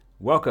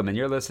Welcome, and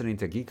you're listening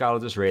to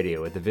Geekologist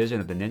Radio, a division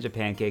of the Ninja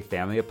Pancake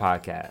family of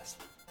podcasts.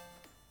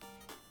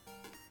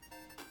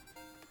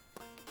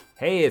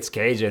 Hey, it's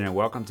Cajun, and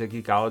welcome to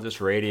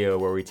Geekologist Radio,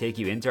 where we take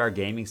you into our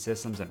gaming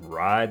systems and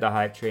ride the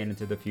hype train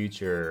into the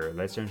future.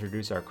 Let's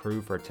introduce our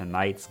crew for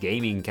tonight's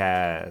gaming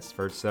cast.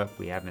 First up,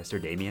 we have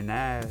Mr. Damian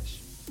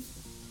Nash.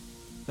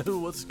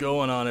 What's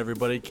going on,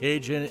 everybody?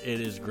 Cajun, it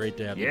is great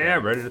to have you. Yeah,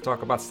 ready to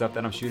talk about stuff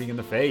that I'm shooting in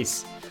the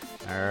face.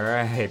 All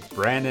right,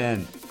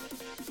 Brandon.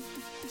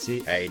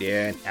 See? How you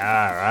doing? All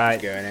right.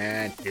 What's going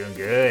on? Doing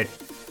good.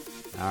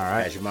 All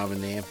right. How's your mom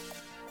and them?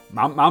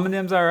 Mom and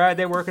them's all right.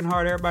 They're working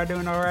hard. Everybody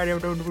doing all right.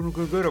 Everybody doing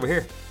good over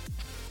here.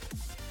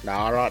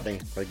 All right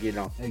then. Let's get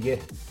on. They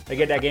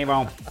get that game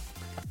on.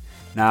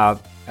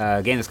 Now,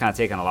 a game that's kind of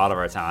taken a lot of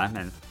our time,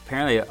 and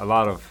apparently a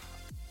lot of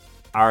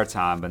our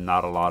time, but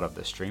not a lot of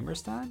the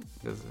streamers' time,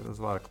 because there's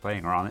a lot of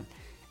complaining around it,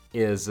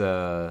 is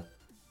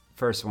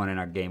first one in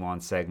our Game On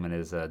segment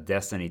is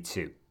Destiny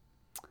 2.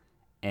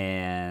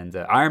 And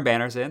Iron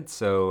Banner's in,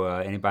 so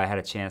anybody had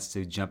a chance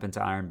to jump into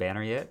Iron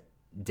Banner yet?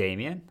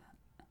 Damien?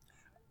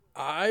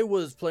 I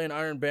was playing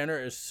Iron Banner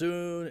as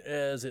soon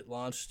as it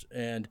launched,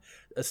 and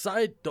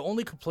the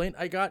only complaint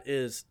I got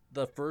is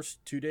the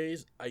first 2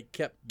 days I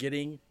kept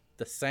getting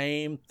the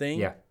same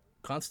thing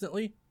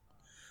constantly.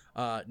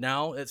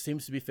 Now it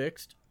seems to be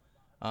fixed.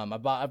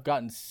 I've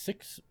gotten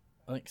six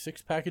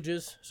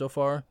packages so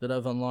far that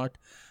I've unlocked.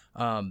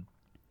 I'm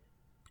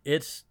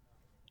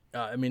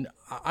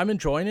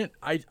enjoying it.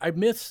 I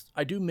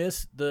do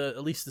miss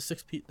at least the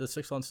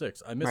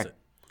 6-on-6. I miss it.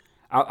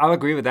 I'll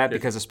agree with that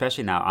because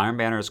especially now, Iron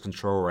Banner is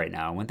control right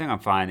now. One thing I'm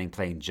finding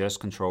playing just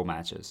control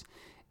matches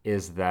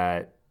is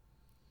that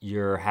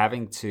you're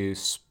having to,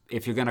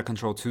 if you're going to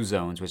control two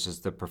zones, which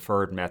is the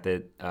preferred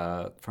method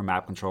for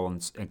map control,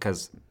 and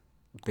because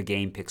the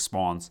game picks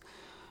spawns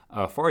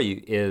for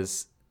you,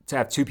 is to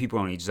have two people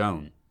in each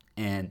zone.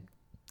 And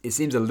it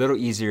seems a little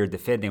easier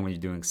defending when you're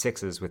doing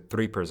sixes with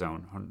three per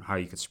zone on how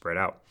you could spread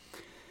out.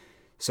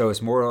 So it's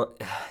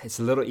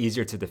a little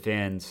easier to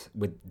defend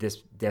with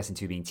this Destiny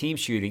 2 being team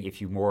shooting if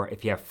you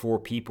have four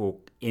people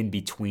in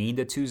between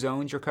the two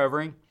zones you're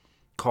covering,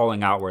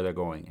 calling out where they're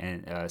going.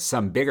 And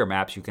some bigger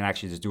maps you can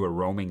actually just do a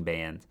roaming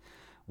band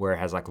where it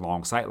has like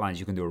long sight lines.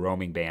 You can do a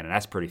roaming band, and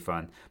that's pretty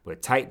fun.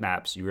 But tight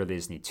maps, you really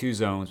just need two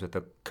zones with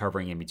the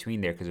covering in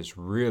between there because it's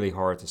really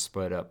hard to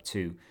split up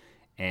two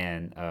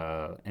and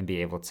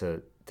be able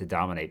to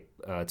dominate,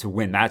 to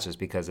win matches,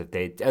 because if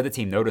the other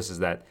team notices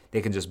that, they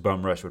can just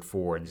bum rush with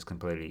four and just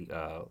completely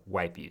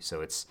wipe you.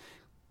 So it's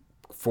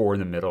four in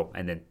the middle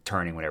and then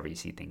turning whenever you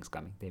see things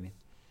coming. Damien?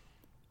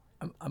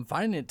 I'm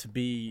finding it to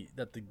be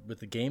that with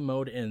the game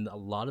mode and a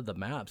lot of the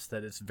maps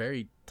that it's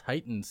very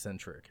Titan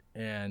centric,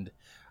 and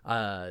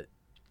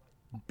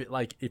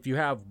like if you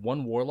have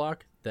one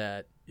warlock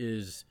that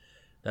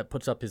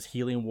puts up his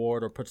healing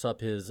ward or puts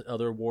up his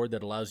other ward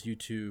that allows you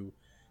to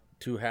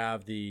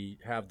have the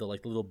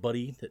like little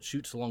buddy that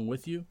shoots along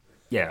with you.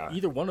 Yeah.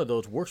 Either one of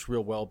those works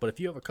real well, but if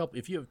you have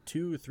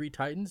 2 or 3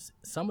 Titans,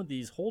 some of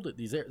these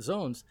these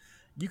zones,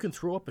 you can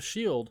throw up a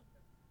shield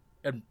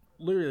and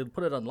literally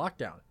put it on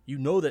lockdown. You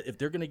know that if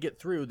they're going to get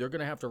through, they're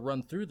going to have to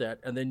run through that,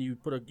 and then you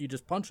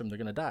just punch them, they're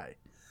going to die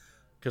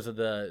because of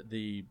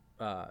the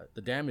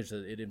damage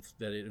that it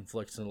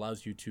inflicts and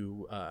allows you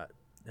to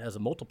has a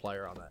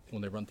multiplier on that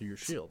when they run through your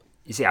shield.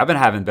 You see, I've been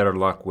having better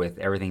luck with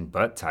everything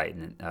but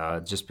Titan,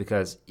 just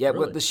because, really?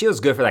 But the shield's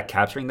good for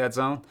capturing that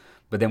zone.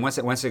 But then once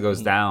it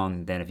goes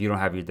down, then if you don't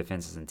have your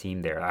defenses and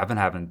team there, I've been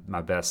having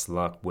my best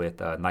luck with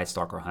Night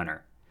Stalker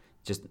Hunter,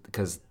 just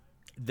because.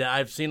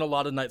 I've seen a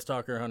lot of Night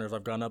Stalker Hunters.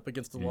 I've gone up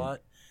against a lot,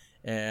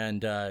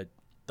 and the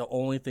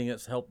only thing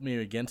that's helped me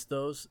against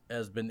those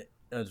has been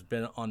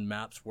on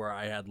maps where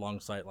I had long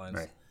sight lines.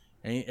 Right.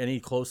 Any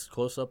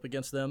close up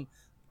against them.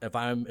 If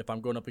I'm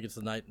going up against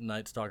the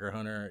Night Stalker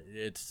Hunter,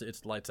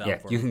 it's lights out. Yeah,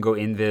 you can go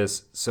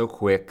invis so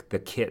quick. The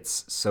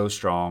kit's so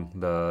strong.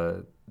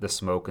 The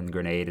smoke and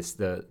grenade is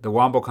the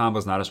wombo combo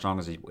is not as strong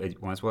as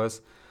it once was.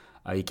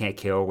 You can't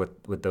kill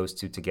with those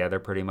two together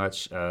pretty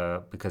much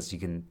because you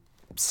can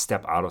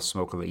step out of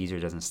smoke a little easier.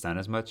 It doesn't stun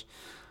as much.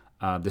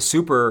 The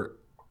super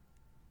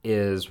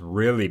is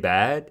really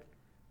bad.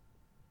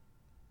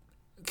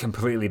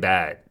 Completely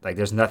bad. Like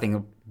there's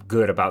nothing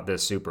good about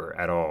this super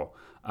at all.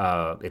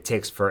 It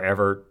takes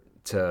forever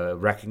to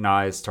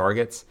recognize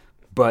targets,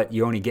 but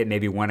you only get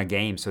maybe one a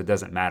game, so it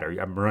doesn't matter.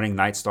 I'm running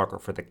Night Stalker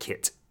for the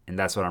kit, and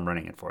that's what I'm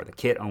running it for. The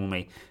kit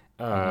only.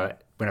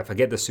 When I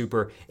forget the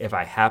super, if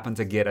I happen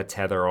to get a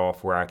tether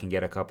off where I can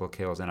get a couple of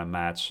kills in a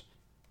match,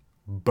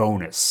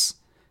 bonus.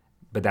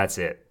 But that's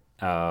it.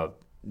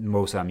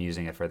 Most I'm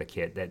using it for the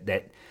kit.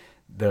 The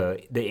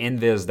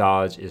invis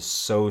dodge is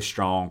so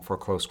strong for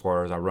close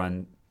quarters. I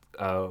run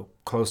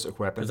close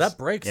weapons. That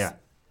breaks. Yeah.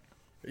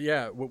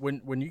 Yeah,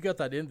 when you got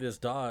that invis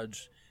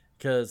dodge,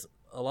 because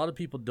a lot of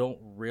people don't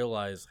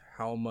realize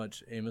how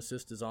much aim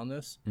assist is on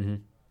this. Mm-hmm.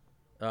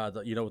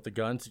 With the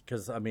guns,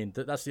 because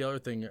that's the other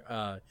thing.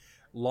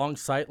 Long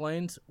sight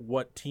lanes.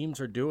 What teams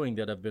are doing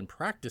that have been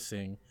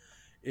practicing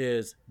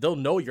is they'll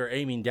know you're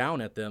aiming down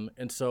at them,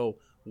 and so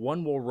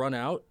one will run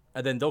out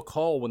and then they'll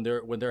call when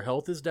their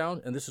health is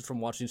down. And this is from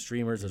watching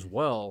streamers as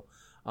well,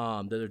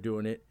 that they're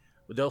doing it.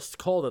 They'll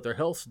call that their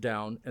health's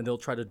down, and they'll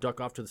try to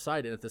duck off to the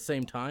side. And at the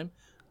same time,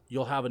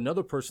 you'll have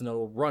another person that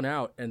will run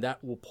out, and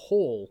that will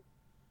pull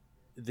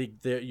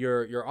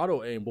your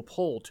auto aim will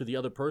pull to the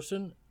other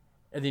person,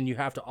 and then you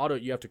have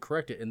to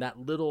correct it. And that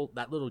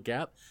little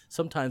gap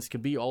sometimes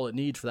can be all it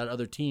needs for that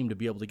other team to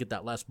be able to get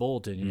that last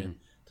bullet in you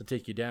to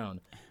take you down.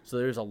 So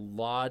there's a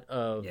lot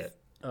of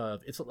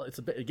it's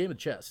a game of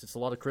chess. It's a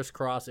lot of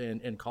crisscross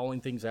and calling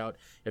things out.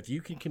 If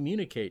you can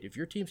communicate, if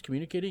your team's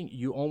communicating,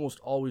 you almost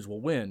always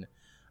will win,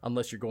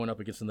 unless you're going up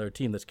against another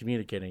team that's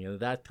communicating. And at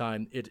that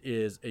time, it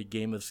is a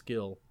game of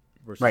skill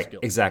versus skill.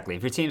 Exactly.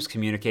 If your team's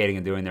communicating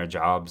and doing their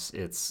jobs,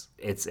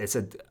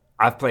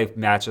 I've played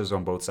matches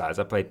on both sides.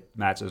 I've played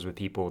matches with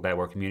people that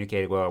were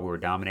communicating well, we were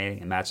dominating,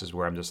 and matches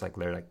where I'm just like,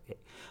 they're like, hey,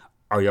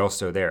 are y'all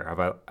still there?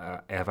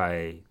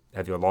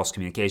 Have you lost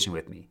communication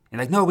with me? And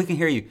like, no, we can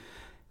hear you.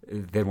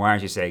 Then why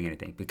aren't you saying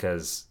anything?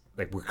 Because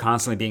like we're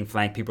constantly being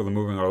flanked. People are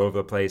moving all over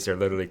the place. They're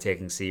literally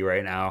taking C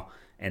right now,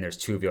 and there's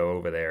 2 of y'all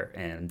over there,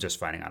 and I'm just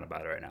finding out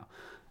about it right now.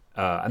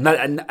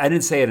 I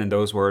didn't say it in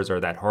those words or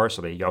that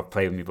harshly. Y'all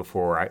played with me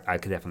before. I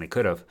could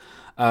have.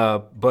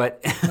 But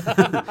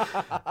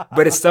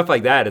it's stuff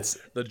like that. It's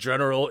the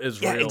general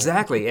is real.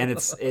 Exactly. And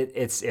it's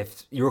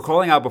if you were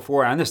calling out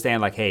before, I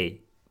understand like,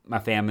 hey, my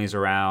family's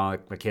around,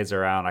 like my kids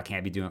are around. I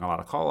can't be doing a lot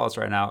of call outs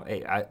right now.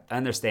 Hey, I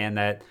understand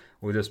that.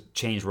 We'll just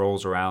change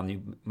roles around.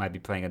 You might be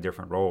playing a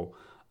different role.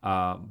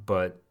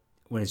 But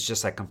when it's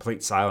just like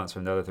complete silence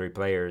from the other 3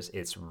 players,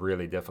 it's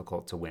really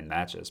difficult to win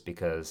matches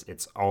because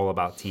it's all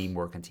about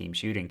teamwork and team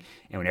shooting.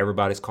 And when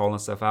everybody's calling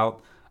stuff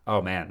out,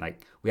 oh man,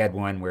 like we had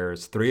one where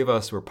 3 of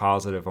us were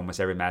positive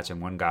almost every match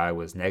and 1 guy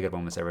was negative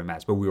almost every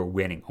match, but we were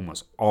winning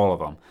almost all of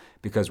them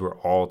because we're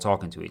all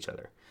talking to each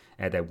other.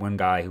 And that one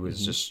guy who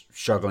was just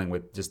struggling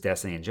with just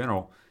Destiny in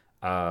general,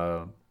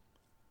 he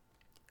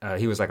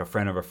was like a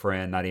friend of a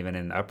friend, not even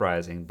in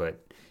Uprising,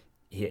 but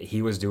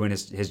he was doing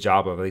his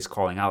job of at least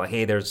calling out like,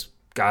 hey, there's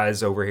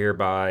guys over here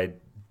by,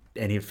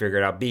 and he'd figure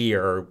it out B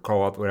or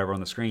call out whatever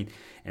on the screen.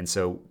 And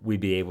so we'd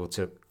be able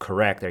to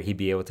correct, or he'd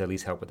be able to at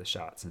least help with the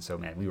shots. And so,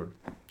 man, we were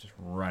just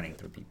running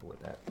through people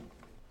with that.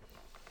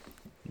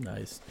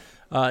 Nice.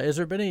 Has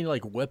there been any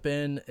like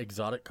weapon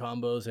exotic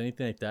combos,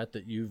 anything like that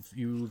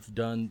you've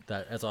done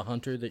that as a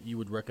hunter that you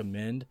would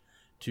recommend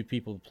to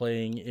people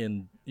playing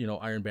in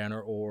Iron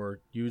Banner or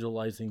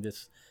utilizing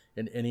this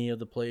in any of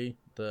the play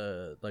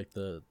if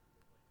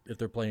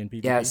they're playing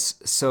PvP? Yes.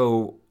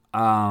 So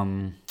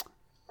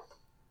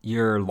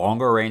your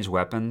longer range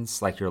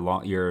weapons, like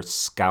your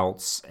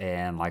scouts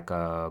and like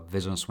a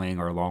vision swing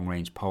or a long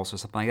range pulse or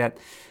something like that.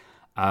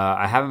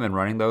 I haven't been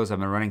running those. I've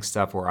been running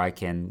stuff where I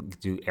can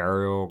do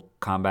aerial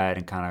combat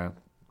and kind of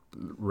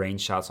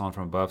range shots on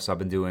from above. So I've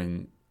been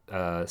doing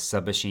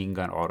submachine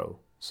gun auto.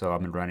 So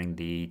I've been running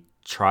the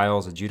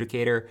Trials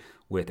Adjudicator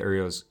with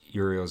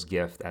Uriel's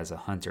Gift as a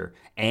hunter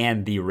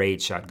and the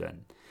Raid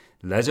shotgun.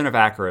 Legend of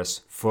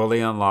Acheris,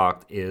 fully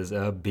unlocked, is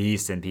a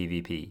beast in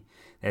PvP.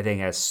 That thing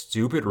has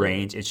stupid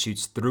range. It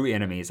shoots through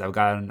enemies. I've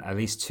gotten at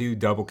least 2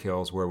 double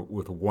kills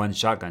with 1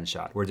 shotgun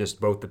shot, where just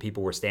both the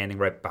people were standing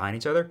right behind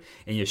each other,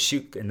 and you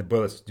shoot, and the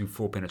bullets do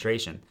full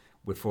penetration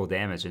with full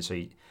damage. And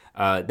so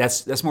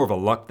that's more of a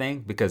luck thing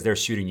because they're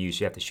shooting you,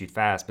 so you have to shoot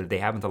fast. But if they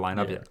happen to line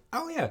up, yet,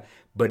 oh yeah.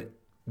 But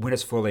when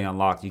it's fully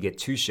unlocked, you get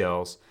 2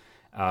 shells,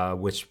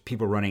 which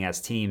people running as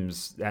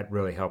teams, that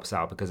really helps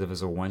out because if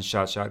it's a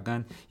 1-shot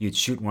shotgun, you'd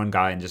shoot 1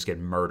 guy and just get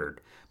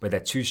murdered. But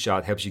that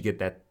 2-shot helps you get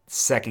that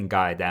second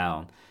guy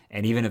down.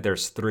 And even if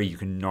there's 3, you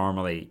can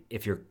normally,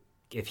 if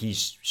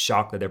he's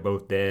shocked that they're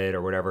both dead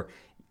or whatever,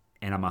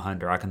 and I'm a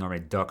hunter, I can normally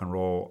duck and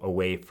roll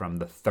away from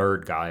the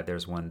 3rd guy if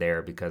there's one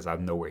there because I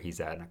know where he's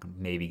at and I can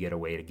maybe get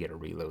away to get a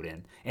reload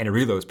in. And a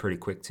reload's pretty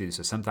quick too,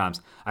 so sometimes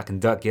I can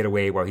duck, get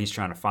away while he's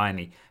trying to find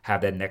me,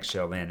 have that next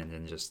shell in, and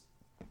then just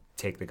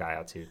take the guy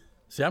out too.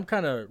 See, I'm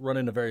kind of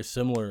running a very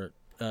similar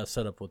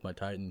setup with my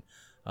Titan.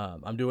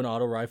 I'm doing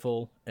auto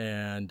rifle,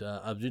 and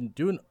I've been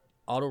doing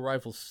auto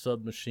rifle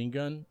submachine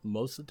gun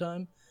most of the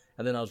time.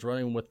 And then I was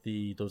running with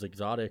those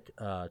exotic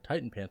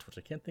Titan pants, which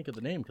I can't think of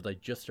the name because I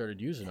just started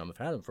using them. I've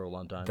had them for a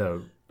long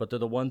time. But they're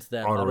the ones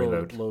that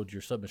auto-load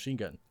your submachine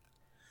gun.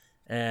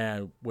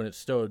 And when it's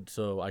stowed,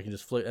 so I can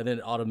just flip, and then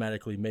it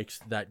automatically makes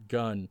that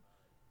gun,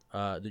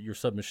 your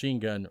submachine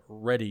gun,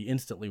 ready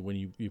instantly when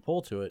you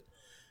pull to it.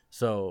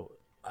 So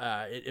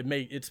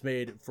it's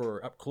made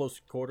for up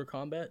close quarter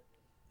combat.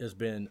 Has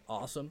been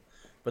awesome.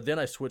 But then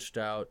I switched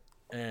out,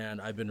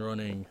 and I've been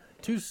running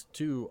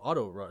two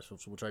auto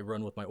rifles, which I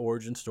run with my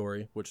origin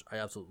story, which I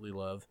absolutely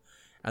love,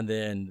 and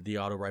then the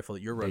auto rifle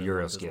that you're running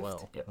with as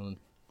well. Yep.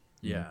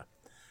 Yeah,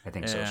 I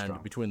think so strong.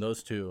 Between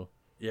those two,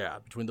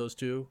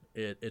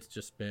 it's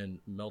just been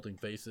melting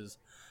faces.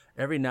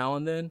 Every now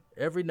and then,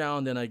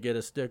 I get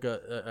a stick.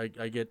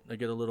 I get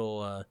a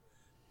little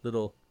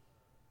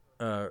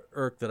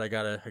irk that I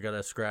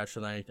gotta scratch,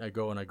 and I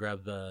go and I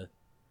grab the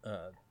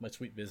my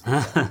sweet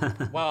business.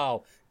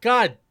 Wow,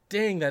 God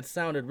dang, that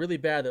sounded really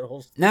bad. That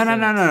whole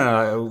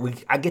no.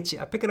 I get you.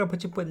 I pick it up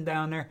what you're putting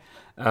down there.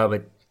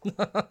 But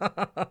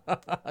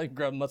I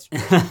grabbed my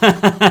sweet.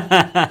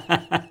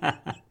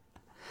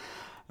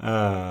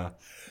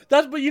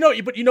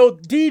 But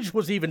Deej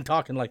was even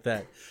talking like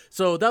that.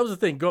 So that was the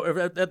thing.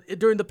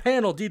 During the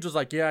panel, Deej was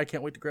like, "Yeah, I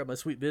can't wait to grab my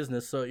sweet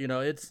business." So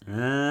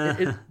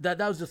that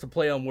was just a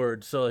play on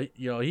words. So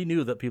he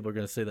knew that people are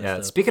going to say that. Yeah.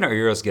 Stuff. Speaking of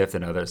Heroes Gift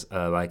and others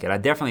like it, I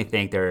definitely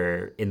think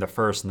they're in the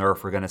first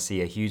nerf. We're going to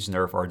see a huge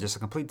nerf or just a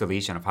complete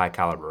deletion of high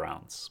caliber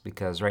rounds,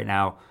 because right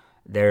now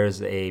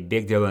there's a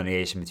big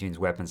delineation between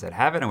weapons that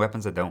have it and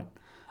weapons that don't.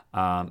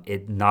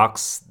 It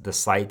knocks the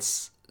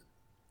sights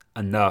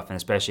enough, and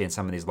especially in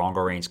some of these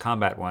longer range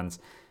combat ones,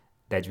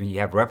 that when you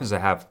have weapons that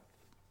have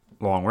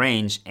long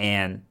range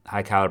and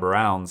high caliber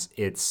rounds,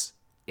 it's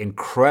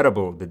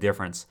incredible the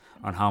difference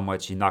on how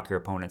much you knock your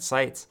opponent's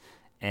sights.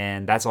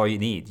 And that's all you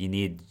need. You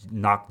need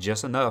knock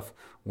just enough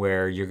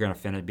where you're going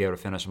to be able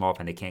to finish them off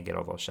and they can't get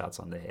all those shots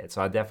on the head.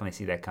 So I definitely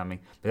see that coming.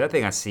 But the other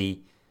thing I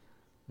see,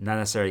 not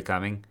necessarily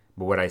coming,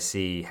 but what I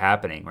see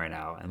happening right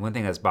now, and one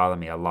thing that's bothered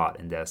me a lot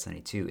in Destiny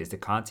 2 is the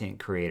content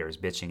creators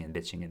bitching and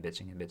bitching and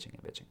bitching and bitching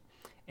and bitching.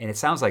 And it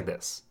sounds like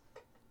this.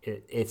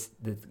 It's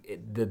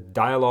the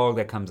dialogue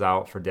that comes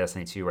out for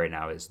Destiny 2 right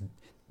now is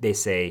they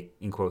say,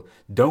 in quote,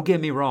 "Don't get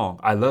me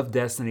wrong, I love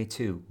Destiny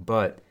 2,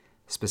 but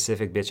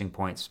specific bitching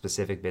point,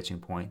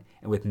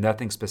 and with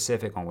nothing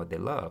specific on what they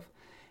love."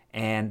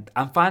 And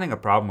I'm finding a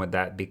problem with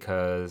that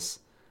because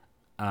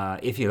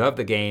if you love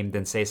the game,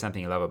 then say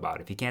something you love about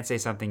it. If you can't say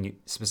something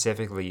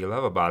specifically you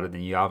love about it,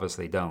 then you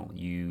obviously don't.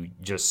 You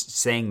just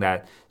saying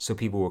that so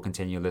people will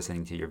continue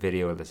listening to your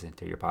video or listening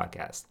to your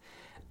podcast.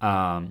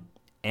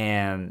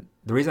 And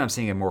the reason I'm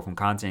seeing it more from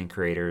content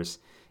creators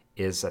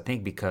is I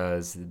think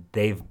because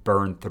they've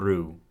burned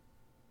through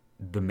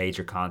the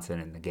major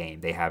content in the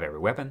game. They have every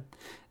weapon.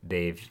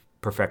 They've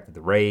perfected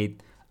the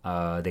raid.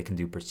 They can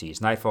do prestige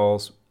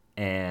nightfalls,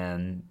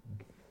 and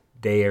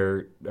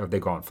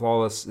they've gone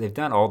flawless. They've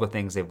done all the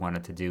things they've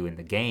wanted to do in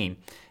the game,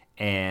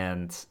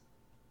 and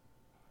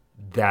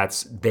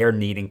they're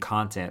needing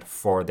content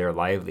for their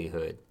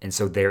livelihood. And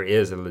so there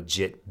is a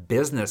legit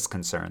business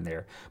concern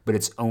there, but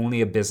it's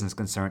only a business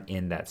concern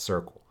in that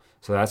circle.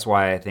 So that's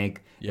why I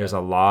think there's a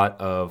lot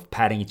of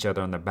patting each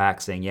other on the back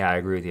saying, yeah, I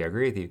agree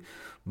with you.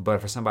 But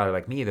for somebody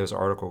like me, there's an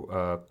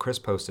article Chris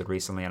posted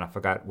recently, and I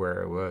forgot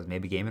where it was,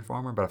 maybe Game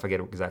Informer, but I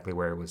forget exactly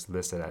where it was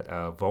listed at,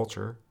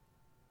 Vulture,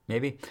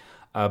 maybe.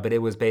 But it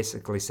was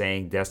basically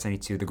saying Destiny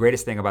 2, the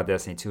greatest thing about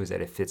Destiny 2 is that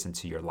it fits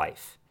into your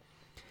life.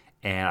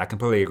 And I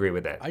completely agree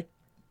with that.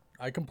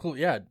 I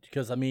completely,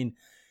 because I mean,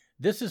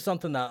 this is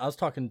something that I was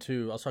talking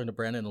to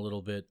Brandon a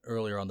little bit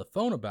earlier on the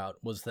phone about,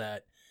 is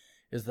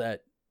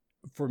that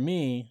for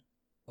me,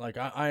 like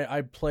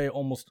I play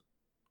almost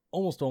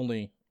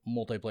only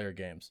multiplayer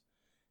games.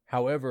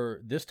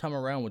 However, this time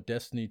around with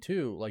Destiny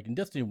 2, like in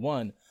Destiny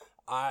 1,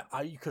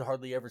 you could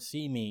hardly ever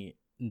see me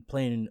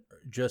playing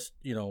just,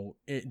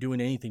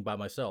 doing anything by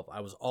myself.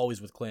 I was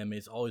always with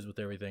clanmates, always with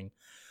everything.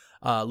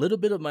 A little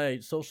bit of my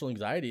social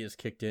anxiety has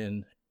kicked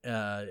in,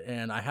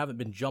 and I haven't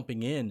been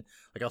jumping in.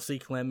 Like I'll see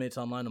clanmates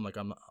online. I'm like,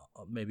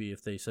 maybe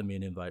if they send me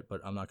an invite, but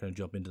I'm not going to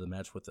jump into the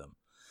match with them.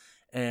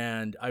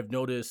 And I've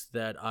noticed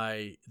that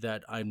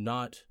I'm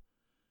not,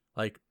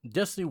 like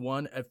Destiny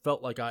 1, it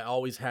felt like I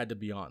always had to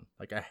be on.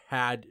 Like I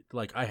had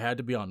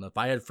to be on. If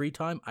I had free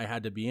time, I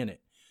had to be in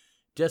it.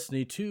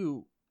 Destiny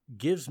 2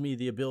 gives me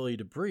the ability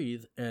to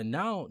breathe, and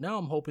now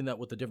I'm hoping that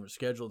with the different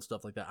schedule and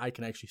stuff like that, I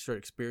can actually start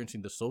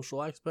experiencing the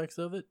social aspects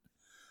of it.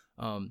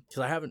 Because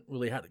I haven't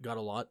really got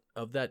a lot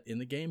of that in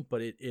the game,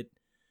 but it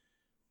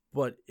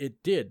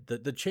did.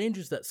 The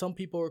changes that some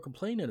people are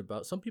complaining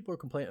about. Some people are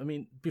complaining. I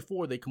mean,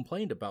 before they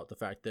complained about the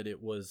fact that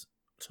it was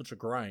such a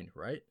grind,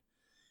 right?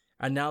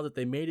 And now that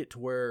they made it to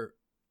where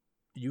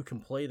you can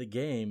play the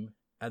game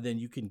and then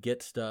you can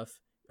get stuff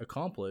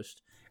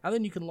accomplished, and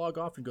then you can log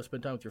off and go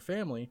spend time with your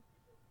family,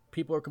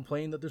 people are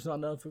complaining that there's not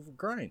enough of a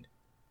grind.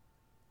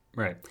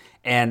 Right.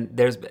 And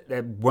there's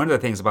one of the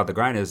things about the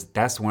grind is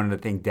that's one of the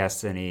things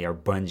Destiny or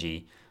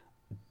Bungie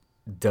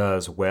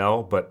does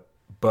well, but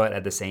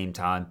at the same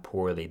time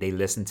poorly. They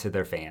listen to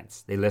their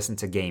fans. They listen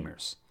to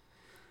gamers.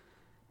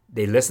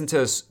 They listen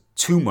to us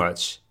too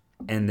much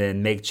and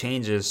then make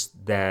changes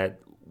that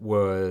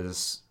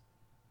was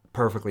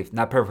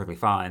not perfectly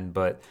fine,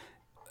 but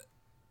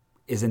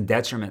is in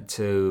detriment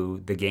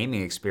to the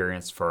gaming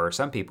experience for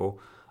some people.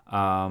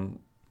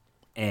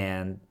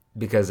 And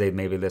because they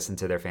maybe listen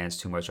to their fans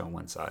too much on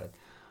one side.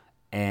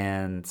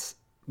 And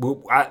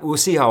we'll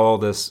see how all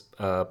this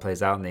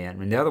plays out in the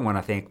end. And the other one,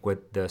 I think,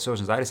 with the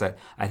social anxiety side,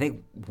 I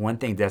think one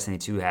thing Destiny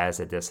 2 has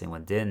that Destiny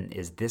 1 didn't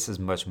is this is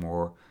much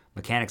more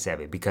mechanic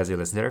savvy because they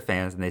listen to their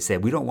fans and they say,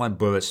 we don't want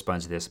bullet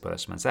sponge this, bullet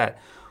sponge that.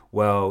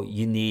 Well,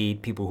 you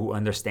need people who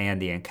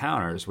understand the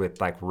encounters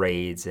with like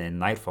raids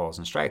and nightfalls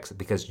and strikes,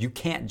 because you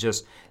can't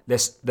just,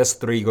 let's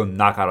 3 go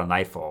knock out a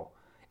nightfall.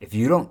 If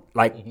you don't,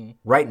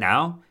 right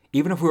now,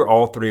 even if we were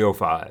all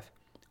 305,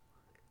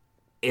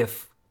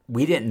 if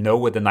we didn't know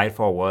what the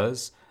nightfall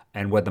was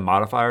and what the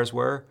modifiers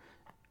were,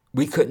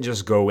 we couldn't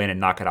just go in and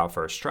knock it out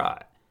first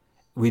try.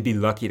 We'd be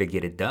lucky to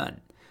get it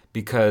done,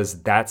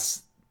 because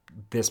that's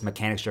this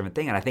mechanics driven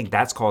thing. And I think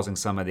that's causing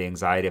some of the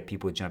anxiety of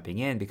people jumping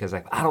in because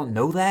like, I don't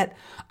know that.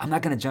 I'm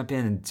not going to jump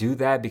in and do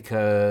that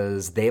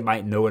because they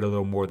might know it a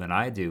little more than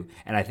I do.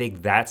 And I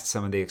think that's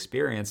some of the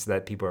experience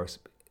that people are,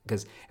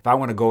 because if I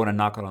want to go in and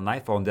knock out a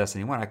Nightfall in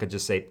Destiny 1, I could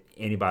just say,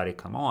 anybody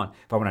come on.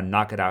 If I want to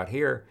knock it out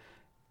here,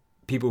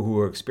 people who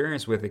are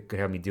experienced with it could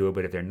help me do it.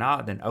 But if they're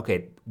not, then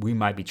okay, we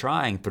might be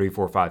trying 3,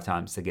 4, 5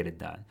 times to get it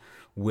done,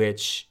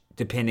 which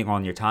depending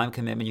on your time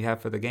commitment you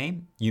have for the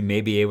game, you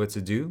may be able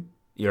to do,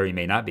 or you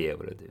may not be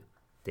able to do.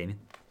 Damien?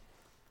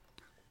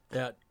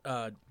 Yeah,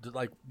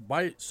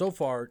 so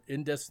far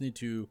in Destiny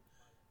 2,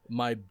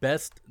 my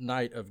best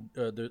night of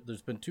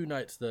there's been 2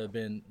 nights that have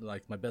been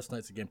like my best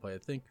nights of gameplay. I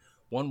think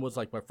one was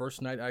like my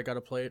first night I got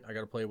to play it. I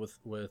got to play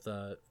with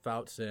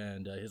Fouts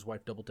and his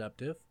wife Double Tap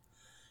Tiff.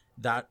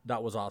 That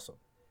was awesome.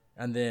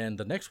 And then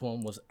the next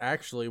one was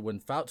actually when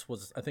Fouts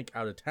was, I think,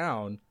 out of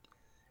town,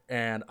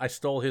 and I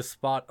stole his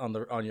spot on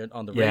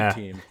the raid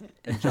team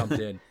and jumped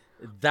in.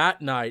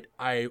 That night,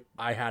 I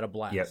had a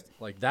blast. Yep.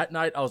 Like that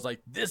night, I was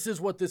like, "This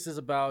is what this is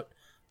about.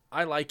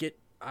 I like it.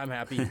 I'm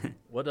happy."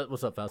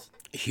 What's up, Faust?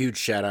 Huge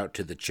shout out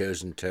to the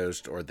Chosen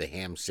Toast or the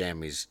Ham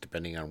Sammies,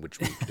 depending on which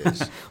week it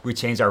is. We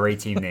change our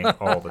raid team name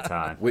all the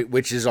time.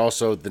 Which is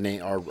also the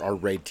name, our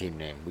raid team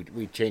name.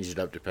 We change it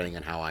up depending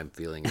on how I'm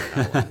feeling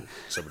and how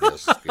somebody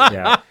else is feeling.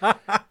 Yeah.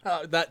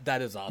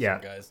 That is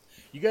awesome, guys.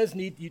 You guys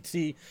you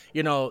see,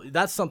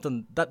 that's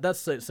something that's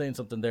saying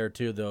something there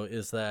too, though,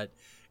 is that.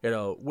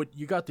 What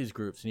you got these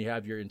groups, and you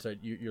have your inside,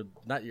 you're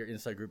not your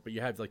inside group, but you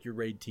have like your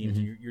raid teams,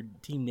 your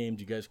team names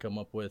you guys come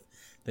up with,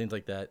 things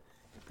like that.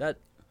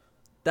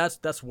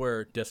 That's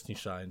where Destiny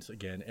shines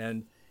again,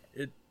 and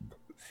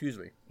excuse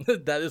me,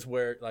 that is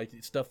where like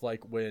stuff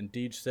like when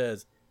Deej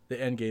says the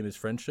end game is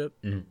friendship.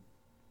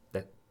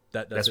 Mm-hmm.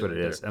 That's what it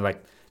is. And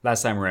like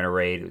last time we were in a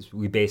raid,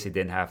 we basically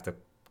didn't have to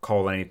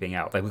call anything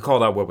out. Like we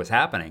called out what was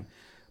happening,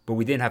 but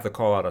we didn't have to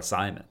call out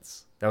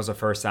assignments. That was the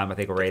first time I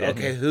think a raid.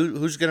 Okay,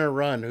 who's gonna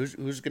run?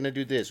 Who's gonna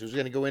do this? Who's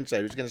gonna go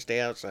inside? Who's gonna stay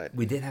outside?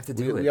 We didn't have to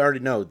do it. We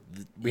already know.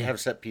 We have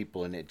set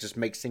people, and it just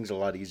makes things a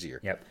lot easier.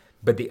 Yep.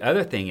 But the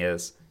other thing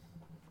is,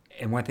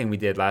 and one thing we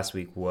did last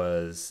week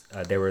was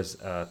there was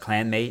a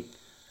clanmate,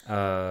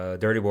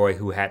 Dirty Boy,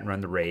 who hadn't run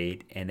the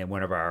raid, and then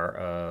one of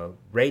our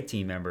raid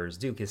team members,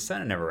 Duke, his son,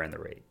 had never ran the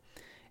raid,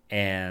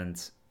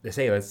 and they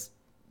say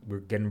we're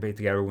getting back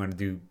together. We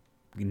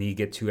need to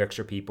get 2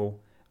 extra people.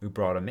 We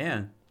brought them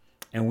in,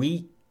 and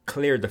we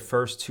cleared the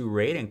first 2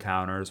 raid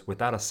encounters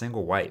without a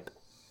single wipe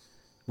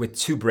with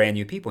 2 brand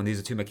new people. And these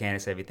are 2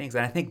 mechanics heavy things.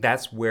 And I think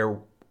that's where,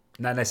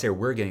 not necessarily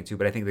we're getting to,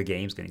 but I think the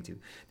game's getting to,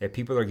 that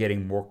people are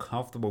getting more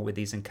comfortable with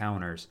these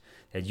encounters,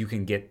 that you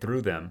can get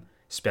through them,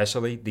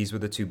 especially these were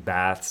the 2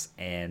 bats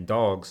and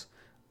dogs,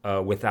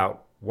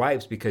 without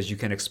wipes, because you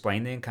can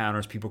explain the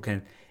encounters. People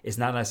can, it's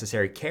not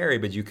necessary carry,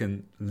 but you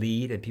can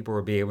lead and people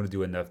will be able to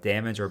do enough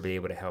damage or be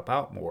able to help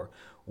out more.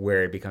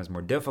 Where it becomes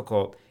more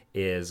difficult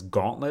is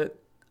Gauntlet,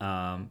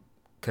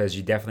 because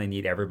you definitely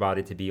need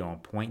everybody to be on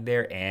point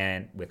there,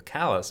 and with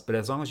Callus. But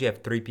as long as you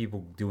have 3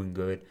 people doing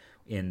good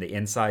in the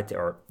inside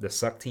or the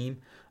suck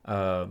team,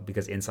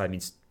 because inside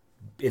means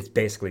it's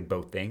basically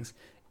both things.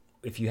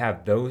 If you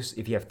have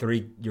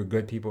 3 your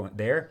good people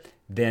there,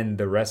 then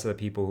the rest of the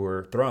people who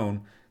are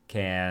thrown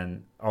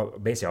can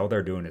basically all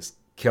they're doing is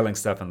killing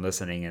stuff and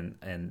listening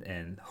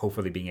and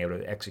hopefully being able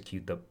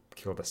to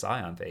kill the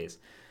Scion phase.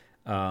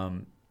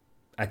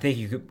 I think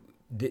you could.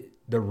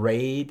 The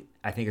raid,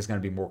 I think, is going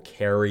to be more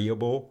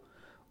carryable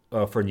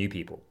for new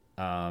people.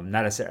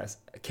 Not as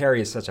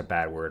carry is such a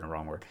bad word and a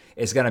wrong word.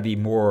 It's going to be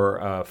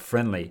more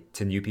friendly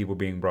to new people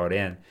being brought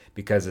in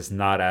because it's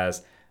not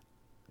as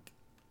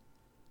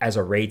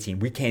a raid team.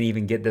 We can't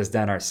even get this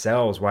done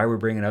ourselves. Why are we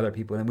bringing other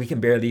people in? We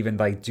can barely even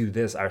do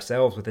this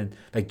ourselves within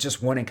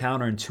just 1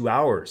 encounter in 2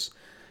 hours.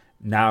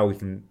 Now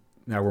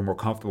we're more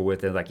comfortable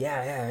with it.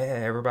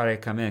 Everybody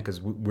come in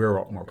because we're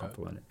more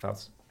comfortable in it.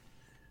 Thoughts?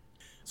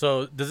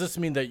 So does this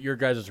mean that your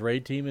guys'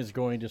 raid team is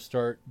going to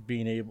start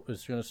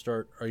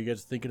are you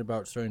guys thinking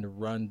about starting to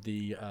run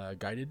the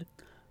guided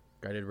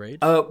raids?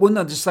 Well,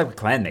 no, just like with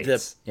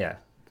clanmates. Yeah.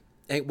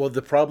 Well,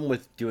 the problem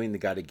with doing the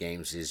guided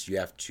games is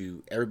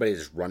everybody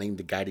that's running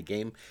the guided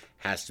game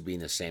has to be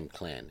in the same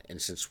clan.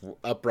 And since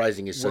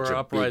Uprising is such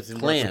a big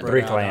clan,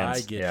 3 clans.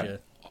 I get you.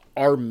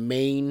 Our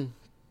main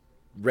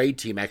raid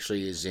team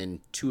actually is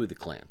in 2 of the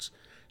clans.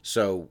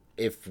 So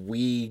if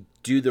we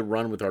do the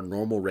run with our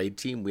normal raid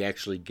team, we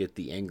actually get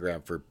the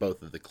engram for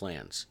both of the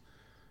clans.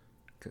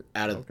 2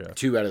 out of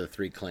the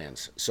 3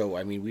 clans. So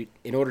I mean,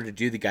 in order to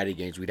do the guided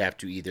games, we'd have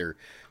to either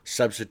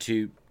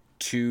substitute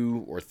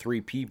 2 or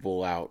 3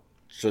 people out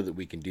so that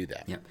we can do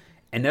that. Yeah.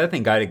 And the other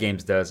thing guided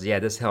games does,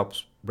 this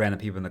helps random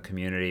people in the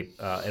community.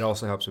 It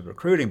also helps with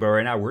recruiting. But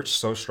right now we're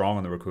so strong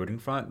on the recruiting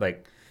front.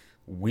 Like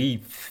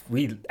we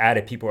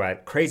added people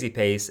at crazy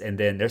pace, and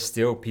then there's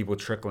still people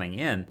trickling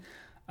in.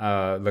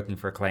 Looking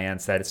for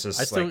clans that it's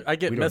just I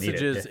get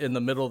messages in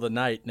the middle of the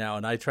night now,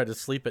 and I try to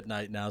sleep at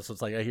night now, so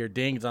it's like I hear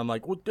dings. I'm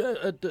like,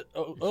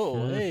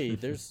 hey,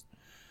 there's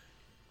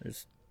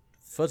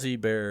Fuzzy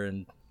Bear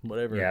and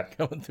whatever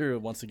going through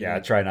once again. Yeah, I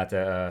try not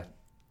to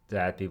to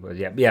add people.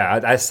 Yeah.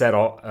 I set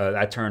all.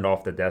 I turned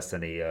off the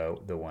Destiny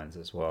the ones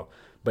as well.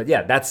 But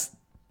yeah, that's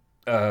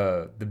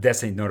the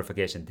Destiny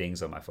notification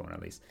dings on my phone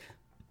at least.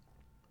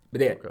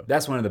 But yeah,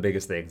 that's one of the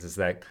biggest things is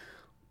that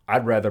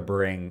I'd rather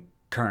bring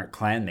current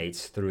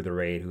clanmates through the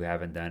raid who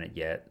haven't done it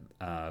yet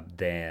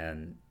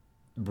than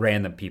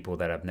random people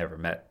that I've never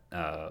met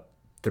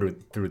through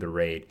the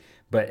raid.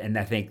 And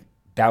I think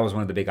that was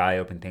one of the big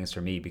eye-opening things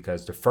for me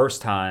because the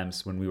first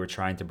times when we were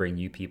trying to bring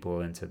new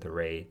people into the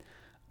raid,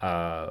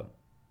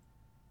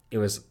 it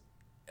was,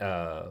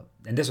 and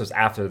this was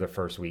after the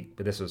first week,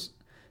 but this was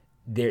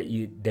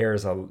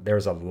there's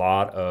a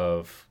lot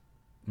of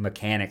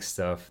mechanic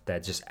stuff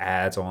that just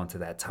adds on to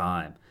that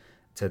time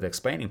to the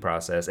explaining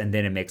process, and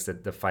then it makes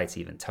the fights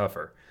even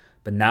tougher.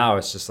 But now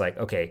it's just like,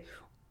 okay,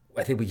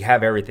 I think we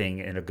have everything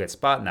in a good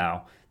spot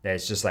now that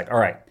it's just like, all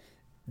right,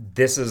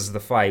 this is the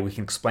fight. We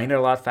can explain it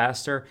a lot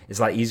faster. It's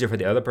a lot easier for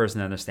the other person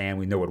to understand.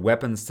 We know what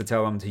weapons to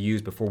tell them to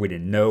use before we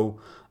didn't know,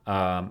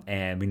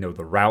 and we know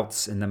the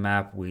routes in the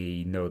map.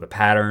 We know the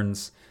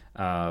patterns.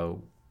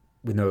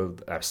 We know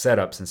our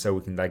setups, and so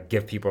we can like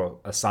give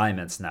people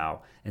assignments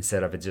now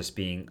instead of it just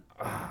being,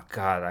 oh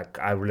God,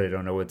 I really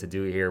don't know what to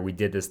do here. We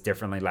did this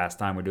differently last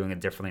time. We're doing it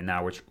differently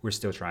now. We're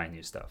still trying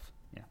new stuff.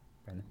 Yeah.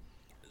 Brandon?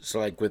 So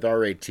like with our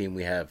raid team,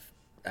 we have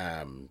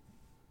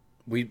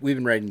we've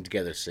been raiding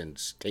together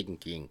since Taken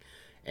King,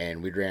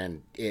 and we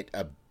ran it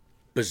a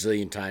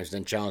bazillion times,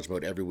 then challenge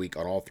mode every week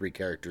on all 3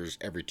 characters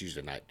every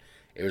Tuesday night.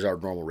 It was our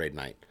normal raid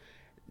night.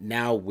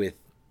 Now with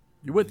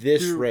You went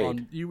this through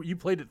raid, you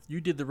played it.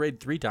 You did the raid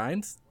 3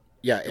 times.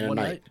 yeah, in a one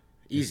night, night?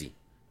 easy,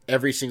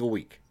 every single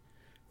week,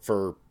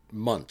 for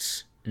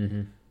months.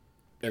 Mm-hmm.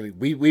 I mean,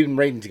 we've been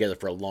raiding together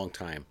for a long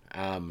time.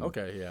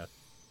 Okay, yeah.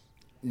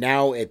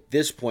 Now at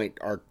this point,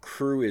 our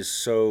crew is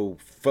so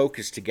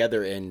focused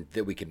together and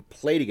that we can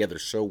play together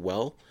so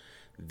well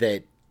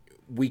that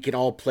we can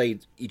all play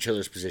each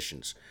other's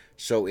positions.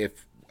 So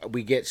if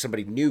we get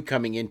somebody new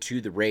coming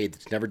into the raid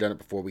that's never done it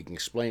before, we can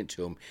explain it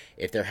to them.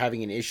 If they're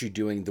having an issue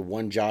doing the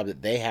one job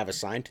that they have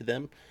assigned to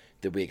them,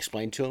 that we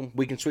explain to them,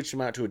 we can switch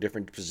them out to a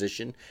different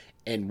position,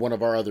 and one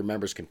of our other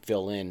members can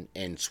fill in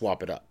and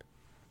swap it up.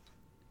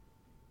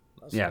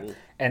 That's Yeah, cool.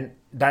 and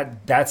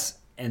that's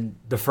in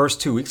the first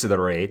 2 weeks of the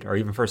raid, or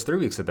even first 3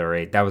 weeks of the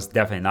raid, that was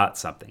definitely not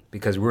something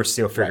because we were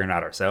still figuring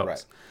out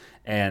ourselves.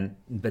 Right.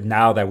 But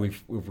now that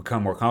we've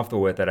become more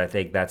comfortable with it, I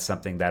think that's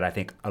something that I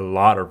think a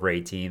lot of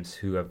raid teams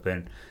who have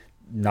been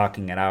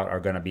knocking it out are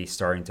going to be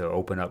starting to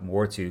open up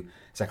more to.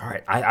 It's like, all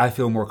right, I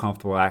feel more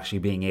comfortable actually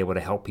being able to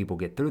help people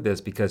get through this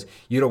because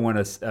you don't want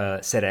to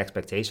set an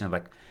expectation of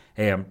like,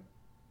 hey, I'm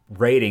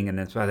raiding, and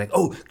then it's like,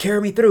 oh,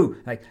 carry me through.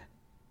 Like,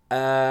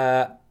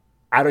 I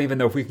don't even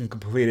know if we can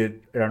complete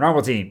it in our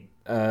normal team.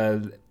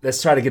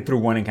 Let's try to get through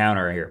one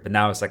encounter here. But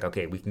now it's like,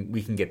 okay, we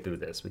can get through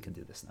this. We can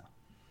do this now.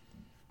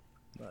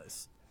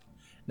 Nice.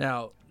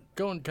 Now,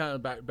 going kind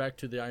of back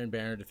to the Iron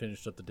Banner to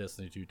finish up the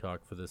Destiny 2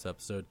 talk for this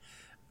episode,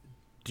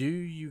 do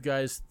you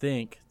guys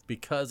think,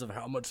 because of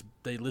how much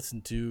they listen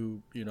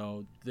to,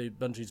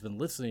 Bungie's been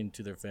listening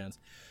to their fans,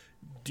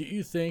 do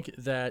you think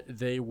that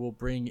they will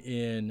bring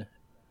in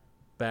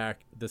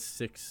back the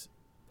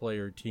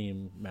 6-player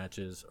team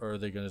matches, or are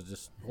they going to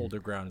just hold their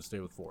ground and stay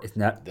with 4? It's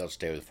not. They'll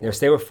stay with 4. They'll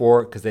stay with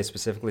 4 because they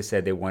specifically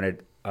said they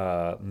wanted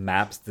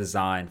maps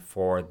designed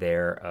for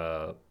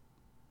their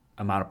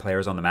amount of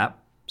players on the map.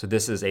 So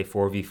this is a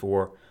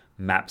 4v4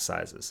 map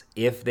sizes.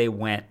 If they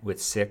went with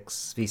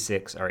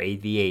 6v6 or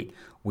 8v8,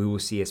 we will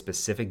see a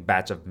specific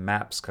batch of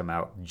maps come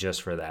out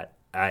just for that.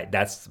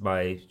 That's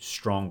my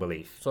strong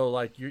belief. So,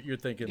 like, you're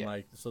thinking,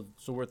 so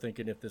we're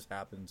thinking if this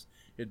happens,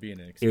 it'd be in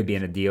an It expansion. would be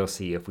in a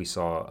DLC if we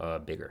saw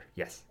bigger.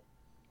 Yes.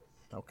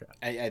 Okay.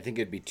 I think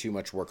it'd be too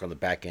much work on the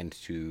back end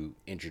to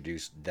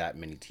introduce that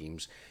many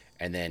teams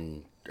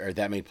or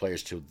that many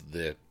players to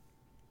the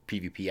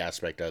PvP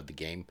aspect of the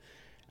game.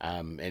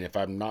 And if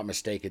I'm not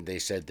mistaken, they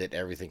said that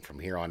everything from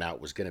here on out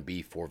was going to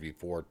be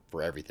 4v4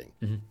 for everything.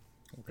 Mm-hmm.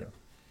 Okay.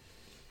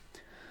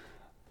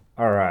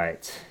 All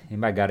right.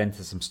 Anybody got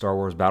into some Star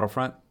Wars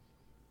Battlefront?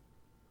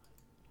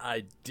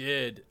 I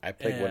did. I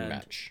played one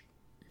match.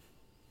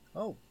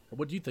 Oh,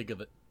 what do you think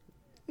of it?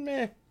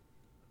 Meh.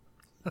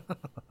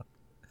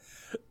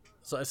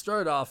 So I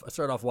started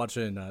off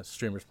watching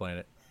streamers playing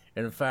it,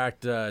 and in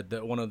fact,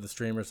 one of the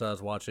streamers I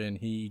was watching,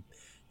 he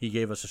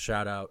gave us a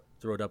shout out,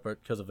 throw it up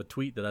because of a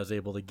tweet that I was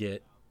able to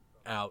get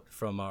out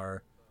from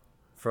our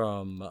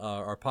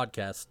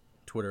podcast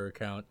Twitter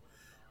account.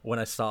 When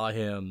I saw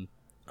him,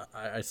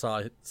 I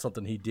saw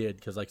something he did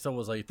because like someone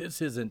was like,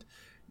 "This isn't."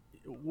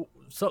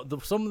 So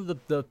some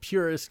of the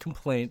purest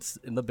complaints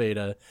in the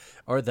beta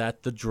are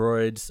that the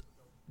droids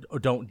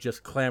don't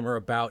just clamor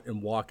about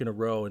and walk in a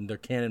row and they're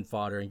cannon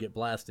fodder and get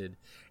blasted.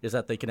 Is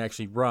that they can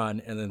actually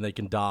run and then they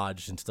can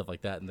dodge and stuff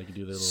like that, and they can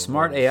do their little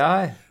Smart rolls.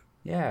 AI?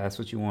 Yeah, that's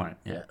what you want.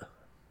 Yeah.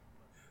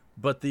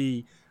 But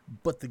the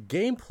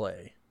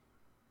gameplay,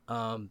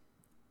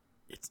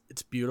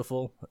 it's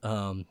beautiful.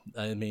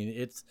 I mean,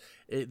 it's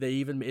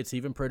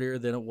even prettier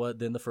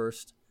than the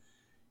first,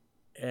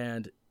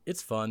 and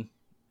it's fun.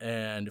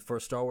 And for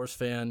a Star Wars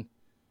fan,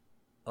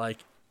 like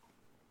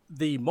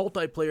the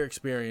multiplayer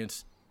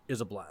experience is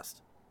a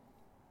blast.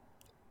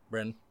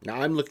 Bren?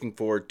 Now, I'm looking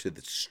forward to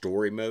the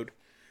story mode,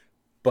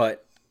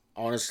 but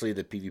honestly,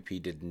 the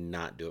PvP did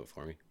not do it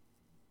for me.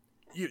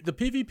 The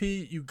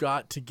PvP, you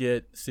got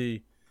to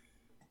see,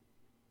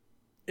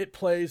 it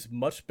plays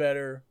much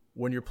better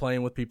when you're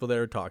playing with people that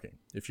are talking.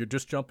 If you're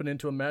just jumping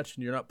into a match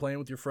and you're not playing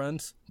with your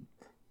friends,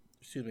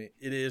 it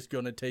is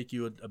going to take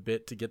you a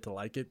bit to get to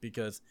like it,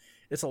 because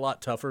it's a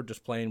lot tougher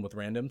just playing with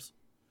randoms.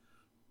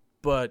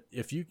 But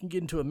if you can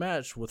get into a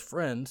match with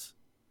friends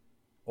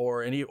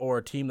or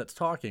a team that's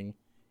talking,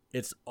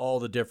 it's all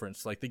the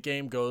difference. Like, the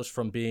game goes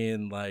from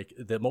being like,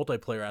 the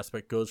multiplayer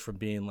aspect goes from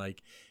being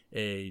like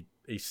a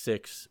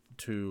 6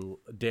 to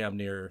damn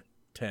near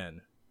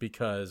 10,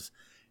 because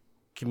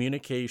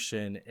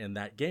communication and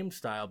that game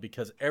style,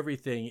 because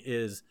everything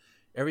is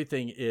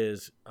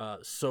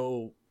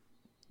so.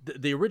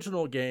 The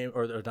original game,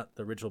 or not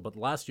the original, but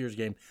last year's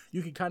game,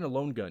 you can kind of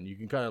lone gun, you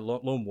can kind of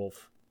lone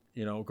wolf,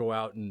 go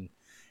out and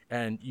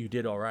you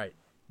did all right.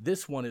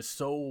 This one is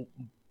so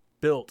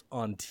built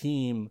on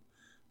team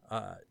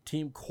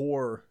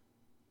core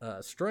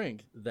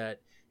strength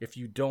that if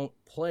you don't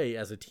play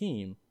as a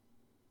team,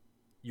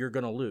 you're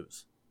gonna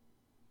lose,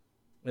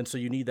 and so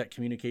you need that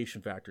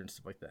communication factor and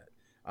stuff like that.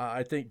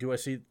 I think. Do I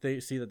see that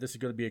this is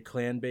going to be a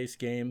clan-based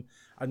game?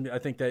 I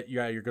think that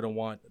you're going to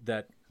want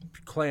that.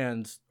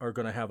 Clans are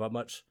going to have a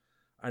much,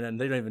 and then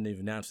they don't even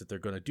announce that they're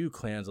going to do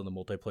clans on the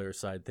multiplayer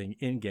side thing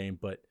in game,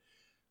 but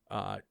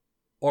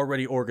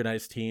already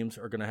organized teams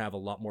are going to have a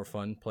lot more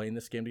fun playing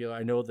this game together.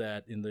 I know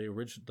that in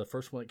the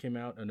first one that came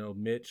out, I know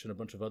Mitch and a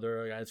bunch of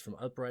other guys from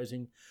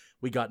Uprising,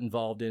 we got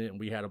involved in it and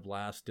we had a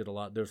blast.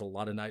 There's a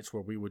lot of nights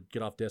where we would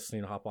get off Destiny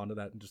and hop onto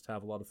that and just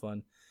have a lot of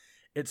fun.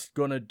 It's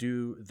going to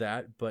do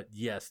that, but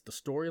yes, the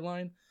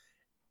storyline,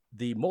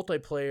 the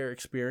multiplayer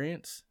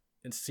experience,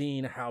 and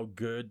seeing how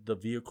good the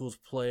vehicles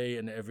play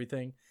and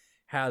everything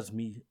has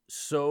me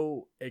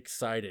so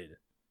excited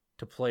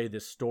to play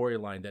this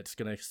storyline that's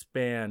going to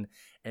span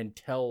and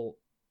tell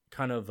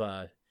kind of,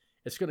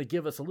 it's going to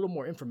give us a little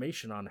more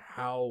information on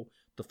how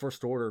the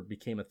First Order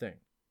became a thing.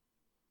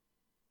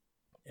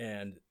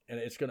 And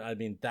it's going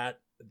to,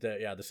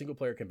 the single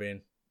player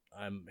campaign,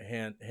 I'm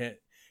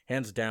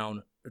hands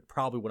down,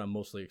 probably what I'm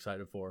mostly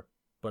excited for.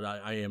 But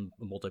I am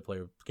a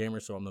multiplayer gamer,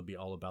 so I'm going to be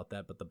all about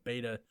that. But the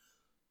beta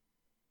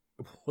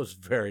was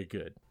very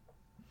good.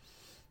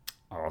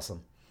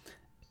 Awesome.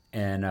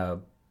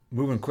 And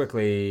moving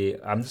quickly,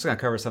 I'm just going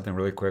to cover something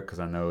really quick because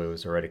I know it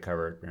was already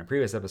covered in a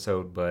previous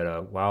episode.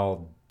 But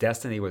while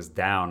Destiny was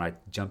down, I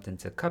jumped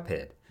into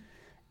Cuphead.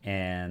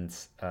 And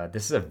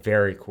this is a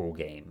very cool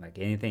game. Like,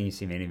 anything you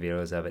see many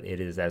videos of it, it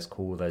is as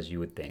cool as you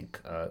would think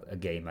a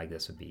game like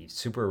this would be.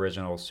 Super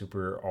original,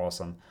 super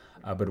awesome,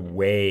 but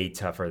way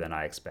tougher than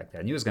I expected.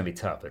 I knew it was going to be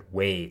tough, but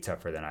way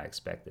tougher than I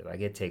expected. Like,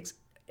 it takes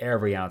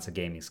every ounce of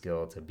gaming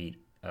skill to beat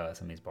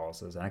some of these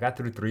bosses. And I got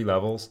through 3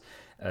 levels.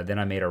 Then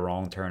I made a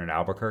wrong turn at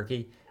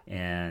Albuquerque,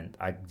 and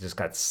I just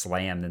got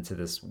slammed into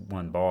this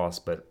one boss.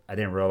 But I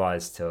didn't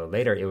realize till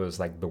later it was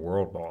like the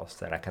world boss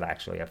that I could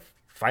actually have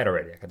fight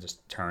already. I could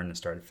just turn and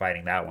started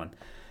fighting that one.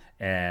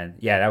 And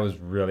yeah, that was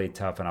really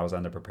tough, and I was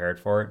underprepared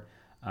for it.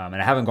 And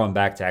I haven't gone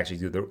back to actually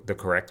do the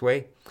correct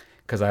way,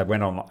 because I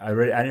went on. I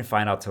didn't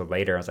find out till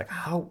later. I was like,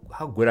 how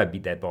would I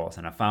beat that boss?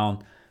 And I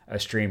found a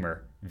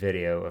streamer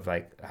video of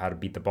like how to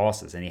beat the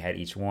bosses, and he had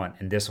each one.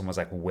 And this one was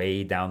like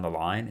way down the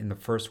line in the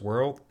first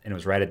world, and it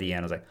was right at the end.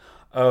 I was like,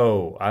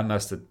 oh, I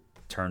must have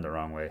turned the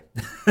wrong way.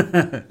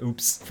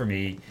 Oops, for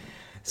me.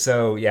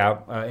 So yeah,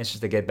 interested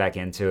to get back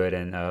into it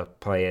and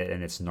play it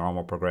in its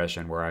normal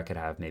progression, where I could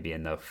have maybe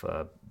enough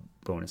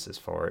bonuses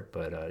for it.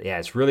 But yeah,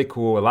 it's really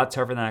cool. A lot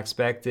tougher than I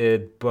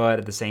expected, but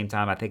at the same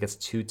time, I think it's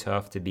too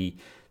tough to be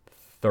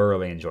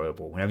thoroughly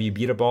enjoyable. Whenever you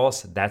beat a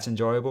boss, that's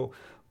enjoyable,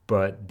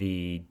 but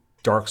the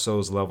Dark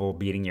Souls level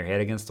beating your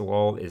head against the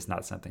wall is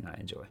not something I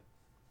enjoy.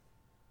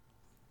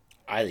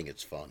 I think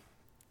it's fun.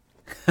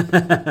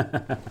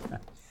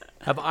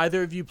 Have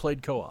either of you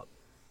played co-op?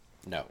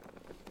 No.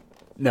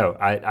 No,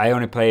 I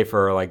only played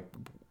for like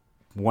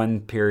one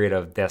period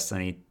of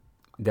Destiny.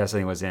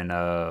 Destiny was in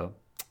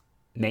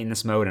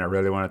maintenance mode, and I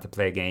really wanted to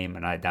play a game,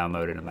 and I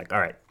downloaded it. I'm like, all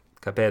right,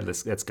 Cuphead,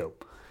 let's go.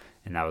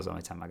 And that was the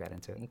only time I got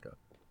into it. Okay.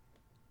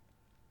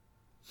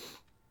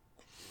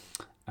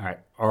 All right,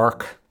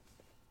 Ark.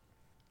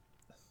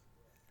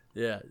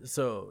 Yeah,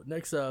 so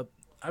next up,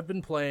 I've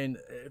been playing,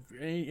 if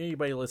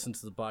anybody listens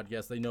to the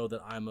podcast, they know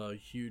that I'm a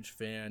huge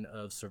fan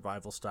of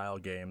survival style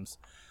games.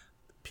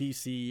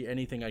 PC,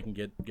 anything I can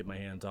get my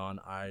hands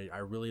on. I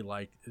really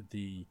like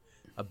the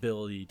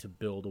ability to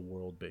build a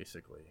world,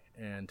 basically,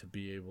 and to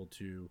be able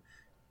to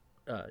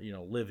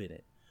live in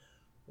it.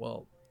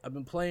 Well, I've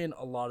been playing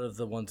a lot of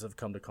the ones that have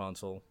come to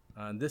console,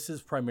 and this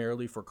is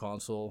primarily for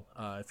console.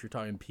 If you're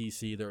talking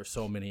PC, there are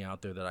so many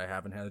out there that I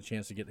haven't had a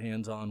chance to get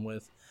hands on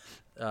with,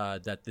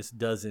 that this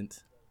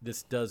statement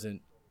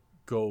doesn't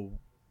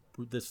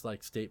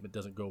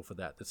go for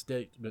that. The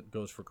statement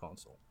goes for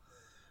console.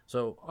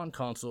 So on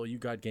console, you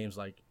got games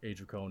like Age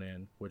of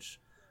Conan,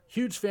 which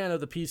huge fan of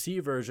the PC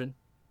version.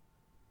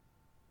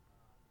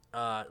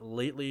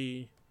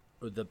 Lately,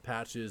 the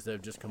patches that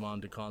have just come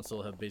on to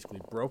console have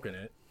basically broken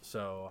it.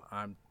 So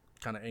I'm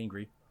kind of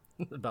angry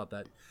about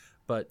that.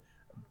 But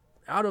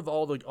out of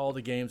all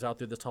the games out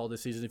there this holiday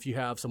season, if you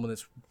have someone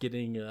that's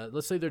getting,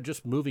 let's say they're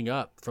just moving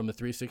up from the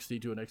 360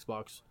 to an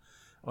Xbox,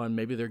 and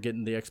maybe they're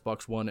getting the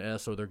Xbox One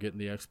S or they're getting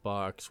the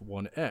Xbox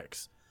One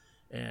X,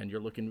 and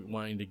you're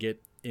wanting to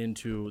get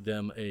into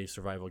them a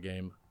survival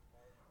game,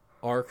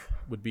 Ark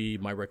would be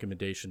my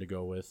recommendation to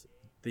go with.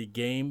 The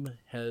game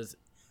has,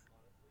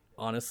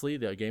 honestly,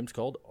 the game's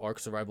called Ark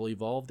Survival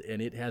Evolved,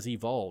 and it has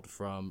evolved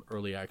from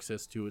early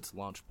access to its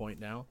launch point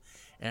now,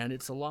 and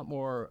it's a lot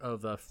more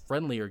of a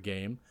friendlier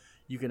game.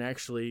 You can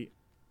actually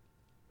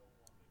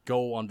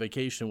go on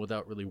vacation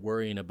without really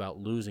worrying about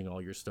losing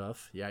all your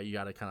stuff. Yeah, you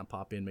got to kind of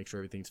pop in, make sure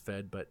everything's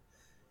fed, but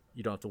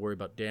you don't have to worry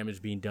about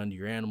damage being done to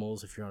your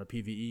animals if you're on a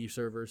PvE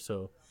server.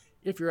 So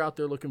if you're out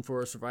there looking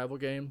for a survival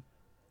game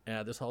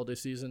this holiday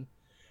season,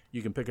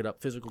 you can pick it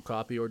up physical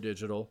copy or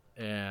digital,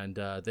 and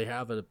they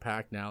have a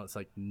pack now. It's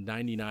like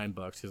 $99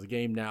 because the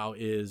game now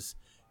is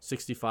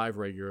 $65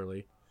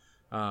 regularly.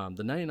 The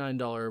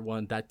 $99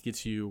 one, that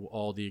gets you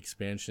all the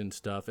expansion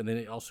stuff, and then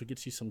it also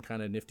gets you some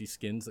kind of nifty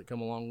skins that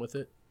come along with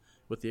it,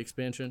 with the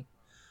expansion.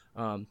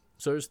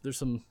 So there's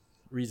some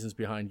reasons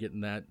behind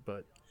getting that,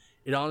 but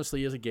it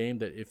honestly is a game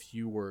that if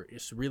you were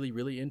really,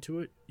 really into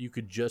it, you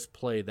could just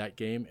play that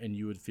game and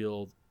you would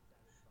feel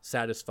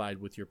satisfied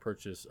with your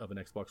purchase of an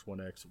Xbox One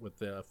X with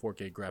the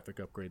 4K graphic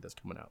upgrade that's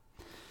coming out.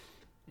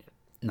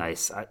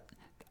 Nice.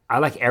 I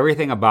like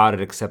everything about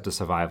it except the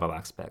survival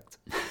aspect.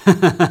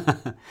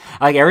 I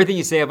like everything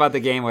you say about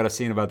the game. What I've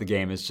seen about the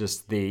game is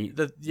just the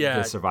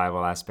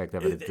survival aspect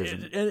of it.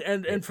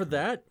 And for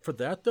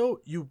that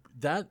though,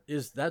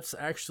 that's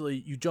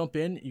actually, you jump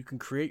in, you can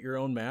create your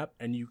own map,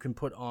 and you can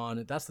put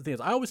on. That's the thing is,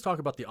 I always talk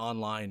about the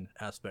online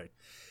aspect.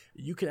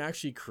 You can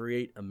actually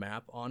create a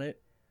map on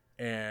it,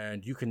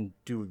 and you can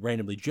do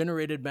randomly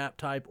generated map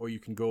type, or you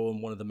can go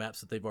on one of the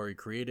maps that they've already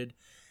created,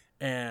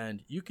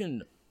 and you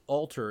can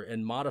alter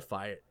and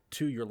modify it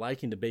to your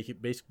liking to make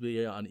it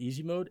basically on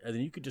easy mode, and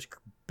then you could just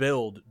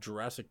build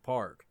Jurassic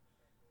Park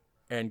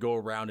and go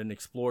around and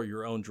explore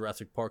your own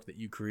Jurassic Park that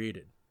you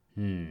created.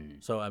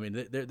 So I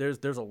mean,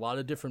 there's a lot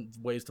of different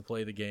ways to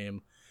play the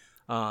game,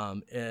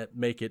 and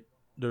make it.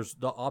 There's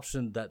the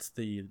option that's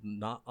the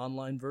not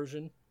online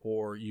version,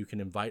 or you can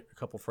invite a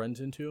couple friends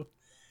into.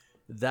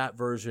 That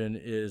version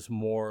is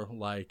more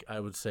like, I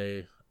would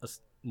say,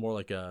 more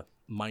like a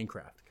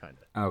Minecraft kind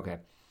of. Okay.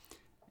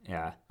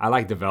 Yeah, I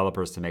like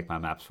developers to make my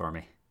maps for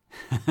me.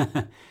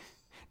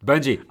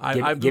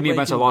 Bungie, give me a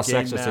bunch of lost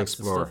sections to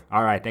explore.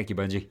 All right, thank you,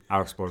 Bungie.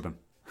 I'll explore them.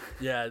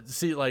 Yeah,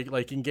 see,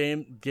 like in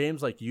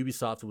games like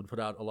Ubisoft would put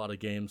out a lot of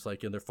games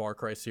like in their Far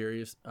Cry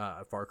series,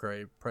 Far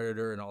Cry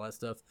Predator and all that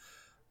stuff.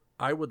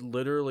 I would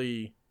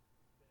literally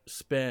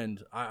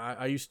spend.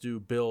 I used to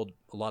build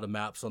a lot of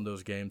maps on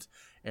those games,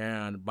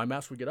 and my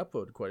maps would get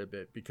upvoted quite a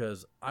bit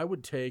because I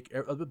would take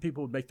other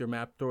people would make their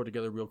map, throw it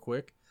together real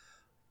quick.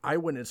 I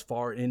went as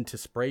far into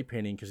spray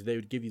painting because they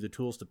would give you the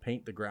tools to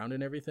paint the ground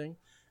and everything.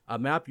 A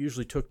map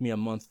usually took me a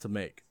month to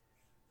make.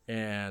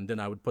 And then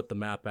I would put the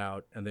map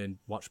out and then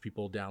watch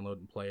people download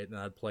and play it. And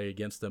I'd play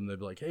against them. They'd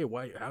be like, hey,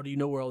 how do you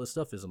know where all this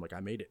stuff is? I'm like, I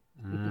made it.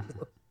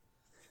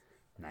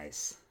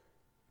 Nice.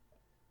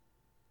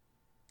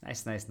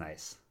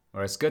 Nice.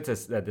 Well, it's good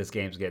that this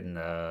game's getting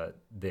the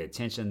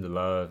attention, the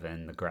love,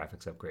 and the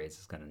graphics upgrades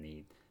it's going to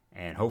need.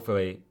 And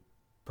hopefully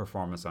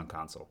performance on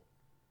console.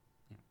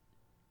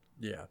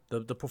 Yeah,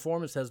 the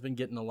performance has been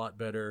getting a lot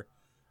better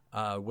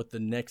with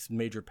the next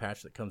major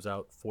patch that comes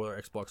out for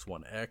Xbox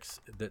One X.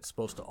 That's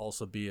supposed to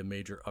also be a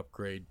major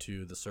upgrade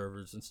to the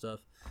servers and stuff.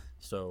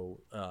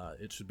 So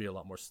it should be a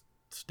lot more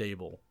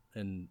stable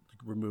and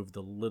remove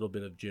the little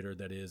bit of jitter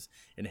that is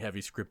in heavy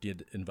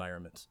scripted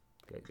environments.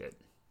 Good.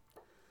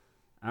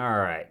 All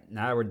right,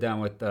 now we're done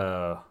with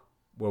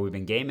what we've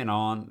been gaming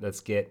on.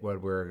 Let's get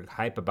what we're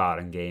hype about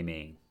in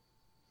gaming.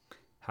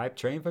 Hype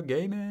train for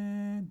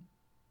gaming.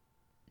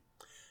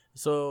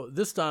 So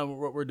this time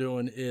what we're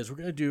doing is we're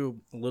going to do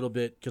a little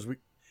bit because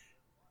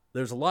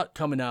there's a lot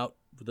coming out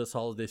for this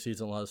holiday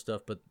season, a lot of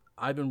stuff, but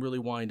I've been really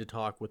wanting to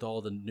talk with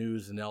all the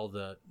news and all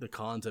the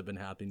cons that have been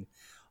happening.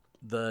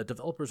 The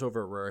developers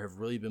over at Rare have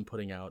really been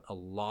putting out a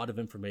lot of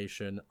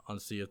information on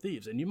Sea of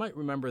Thieves. And you might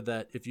remember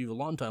that if you're a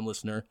longtime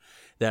listener,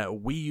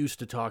 that we used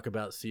to talk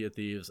about Sea of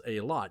Thieves a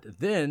lot.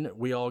 Then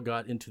we all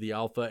got into the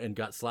alpha and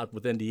got slapped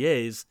with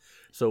NDAs.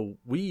 So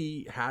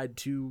we had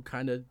to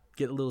kind of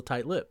get a little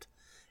tight-lipped.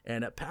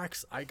 And at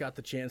PAX, I got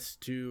a chance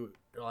to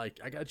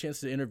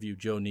interview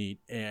Joe Neate,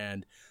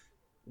 and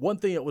one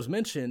thing that was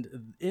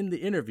mentioned in the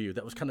interview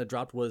that was kind of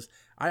dropped was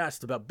I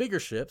asked about bigger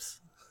ships,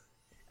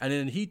 and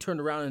then he turned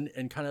around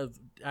and kind of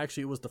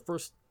actually it was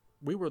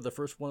one of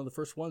the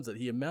first ones that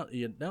he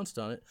announced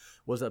on it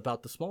was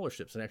about the smaller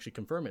ships and actually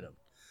confirming them.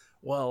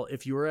 Well,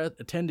 if you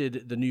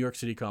attended the New York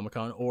City Comic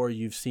Con or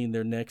you've seen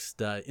their next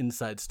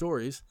Inside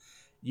Stories,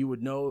 you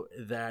would know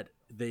that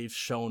they've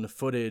shown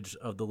footage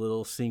of the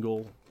little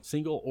single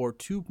or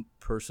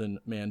two-person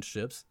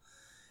ships,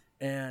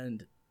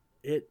 and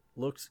it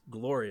looks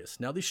glorious.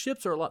 Now, these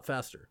ships are a lot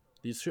faster.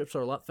 These ships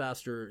are a lot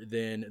faster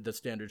than the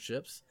standard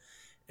ships,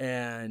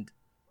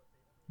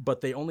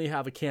 but they only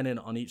have a cannon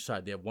on each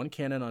side. They have one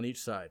cannon on each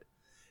side.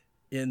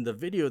 In the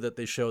video that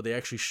they show, they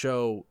actually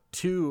show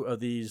two of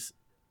these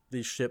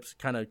ships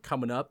kind of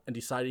coming up and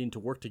deciding to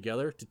work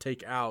together to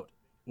take out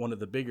one of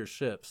the bigger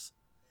ships.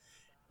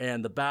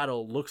 And the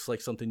battle looks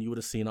like something you would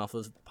have seen off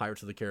of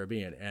Pirates of the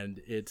Caribbean,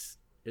 and it's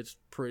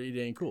pretty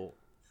dang cool.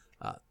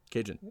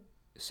 Cajun.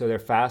 So they're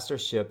faster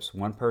ships.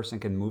 One person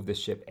can move the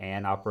ship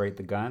and operate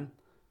the gun.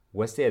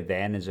 What's the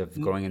advantage of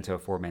going into a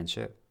 4-man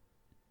ship?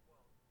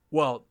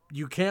 Well,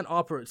 you can't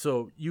operate.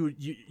 So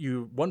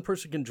you one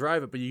person can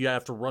drive it, but you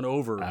have to run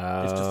over.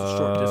 It's just a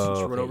short distance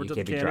to run over to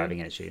the cannon. Driving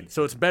it, shooting.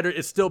 So it's better.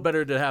 It's still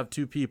better to have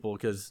two people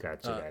because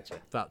Gotcha.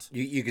 Thoughts.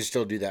 You can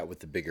still do that with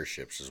the bigger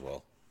ships as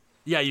well.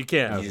 Yeah, you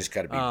can. You just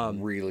got to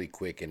be really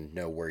quick and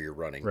know where you're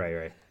running.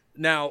 Right.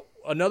 Now,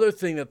 another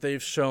thing that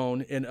they've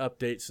shown in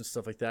updates and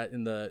stuff like that,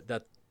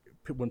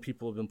 when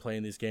people have been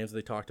playing these games,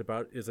 they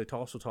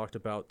also talked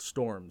about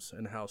storms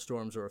and how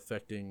storms are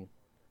affecting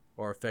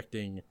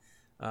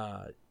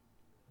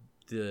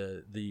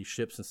the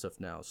ships and stuff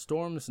now.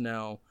 Storms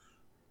now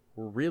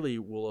really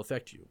will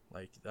affect you.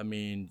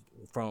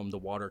 From the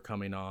water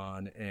coming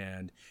on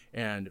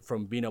and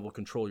from being able to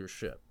control your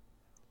ship.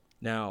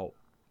 Now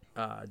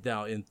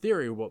in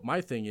theory, what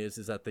my thing is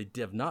that they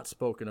have not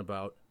spoken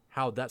about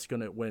how that's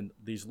going to, when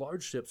these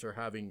large ships are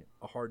having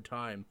a hard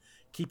time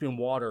keeping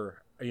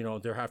water,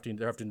 they're having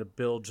to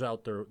bilge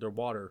out their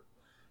water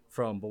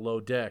from below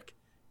deck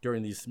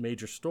during these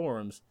major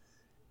storms,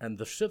 and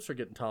the ships are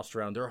getting tossed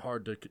around. They're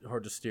hard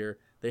to steer.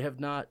 They have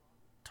not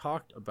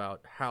talked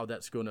about how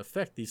that's going to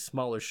affect these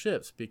smaller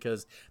ships,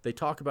 because they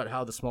talk about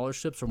how the smaller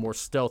ships are more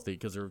stealthy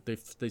because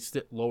they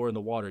sit lower in the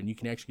water and you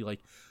can actually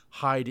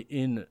hide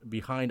in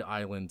behind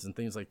islands and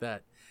things like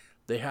that.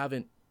 They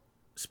haven't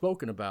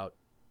spoken about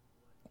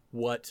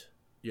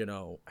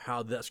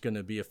how that's going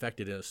to be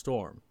affected in a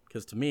storm,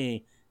 because to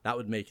me that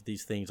would make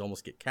these things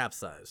almost get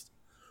capsized.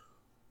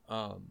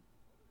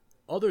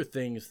 Other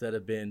things that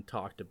have been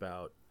talked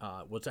about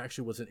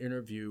was an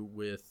interview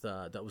with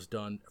that was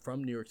done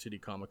from New York City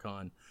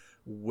Comic-Con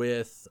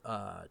with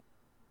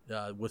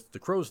the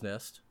Crow's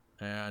Nest,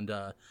 and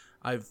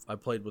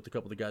I've played with a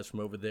couple of the guys from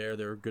over there.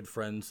 They're good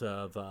friends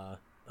of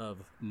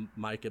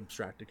Mike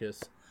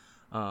Abstracticus,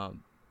 and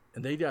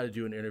they got to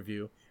do an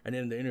interview. And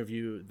in the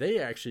interview, they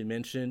actually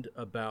mentioned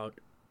about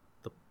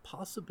the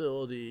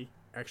possibility,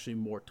 actually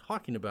more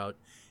talking about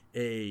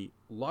a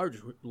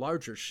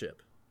larger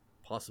ship,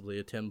 possibly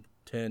a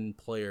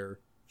 10-player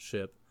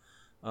ship,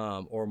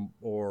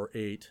 or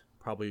 8,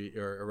 probably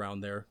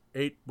around there.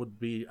 8 would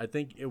be, I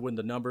think, when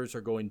the numbers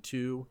are going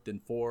 2, then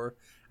 4.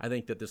 I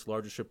think that this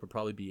larger ship would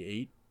probably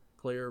be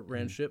 8-player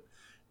ran ship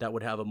that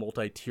would have a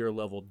multi-tier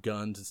leveled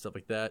guns and stuff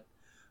like that.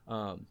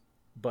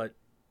 But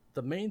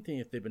the main thing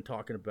that they've been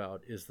talking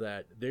about is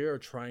that they are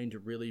trying to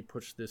really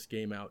push this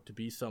game out to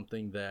be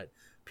something that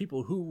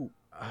people who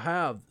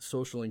have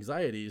social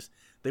anxieties,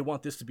 they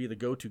want this to be the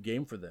go-to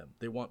game for them.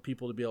 They want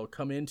people to be able to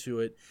come into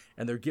it,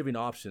 and they're giving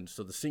options.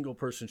 So the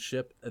single-person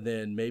ship, and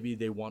then maybe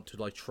they want to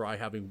try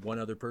having one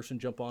other person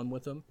jump on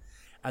with them.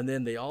 And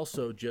then they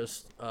also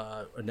just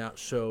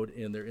showed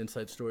in their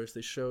inside stories,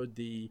 they showed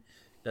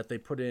that they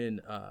put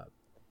in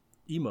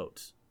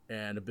emotes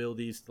and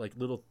abilities, like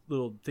little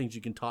things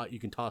you can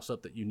toss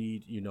up that you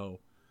need,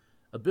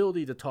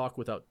 ability to talk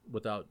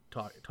without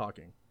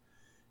talking.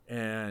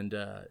 And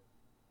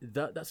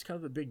that's kind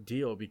of a big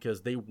deal,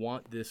 because they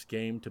want this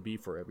game to be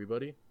for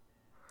everybody,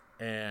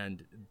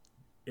 and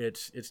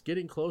it's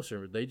getting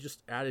closer. They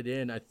just added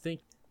in, I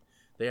think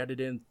they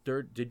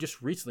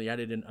just recently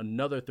added in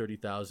another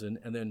 30,000,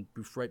 and then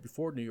right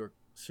before New York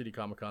City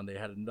Comic-Con they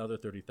had another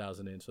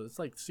 30,000 in, so it's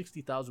like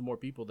 60,000 more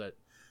people that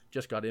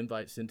just got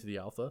invites into the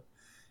alpha.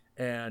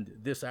 And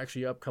this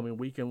actually upcoming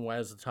weekend,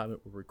 as the time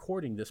that we're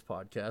recording this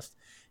podcast,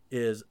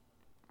 is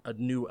a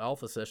new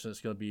alpha session. It's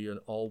going to be an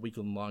all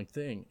weekend long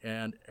thing,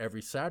 and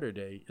every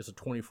Saturday is a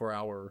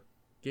 24-hour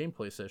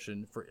gameplay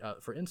session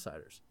for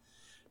insiders.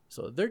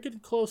 So they're getting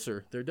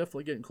closer. They're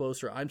definitely getting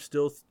closer. I'm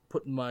still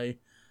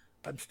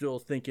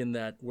thinking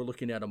that we're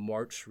looking at a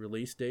March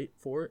release date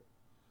for it.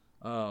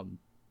 And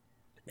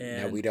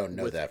now we don't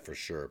know that for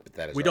sure, but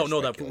that is we don't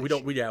know that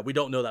we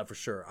don't know that for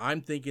sure.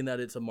 I'm thinking that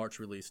it's a March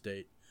release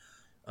date.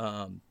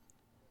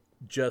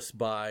 Just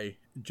by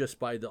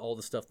all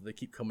the stuff that they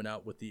keep coming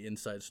out with the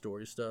inside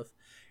story stuff.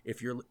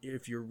 If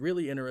you're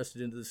really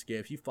interested into this game,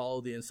 if you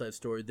follow the inside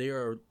story, they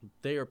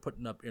are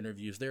putting up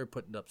interviews, they are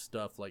putting up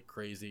stuff like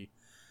crazy.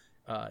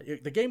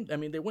 The game,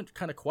 they went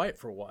kind of quiet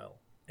for a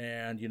while,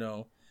 and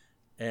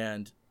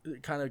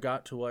it kind of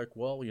got to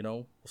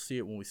we'll see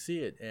it when we see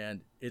it.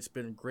 And it's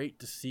been great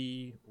to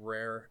see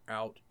Rare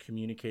out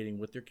communicating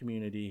with their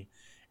community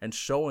and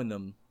showing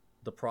them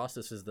the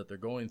processes that they're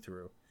going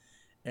through,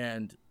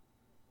 and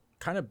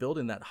kind of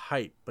building that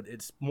hype. But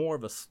it's more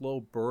of a slow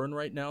burn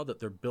right now that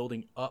they're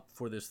building up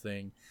for this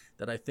thing,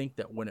 that I think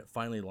that when it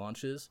finally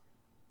launches,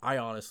 I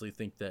honestly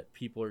think that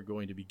people are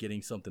going to be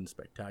getting something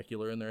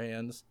spectacular in their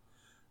hands,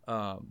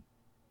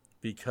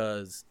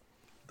 because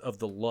of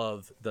the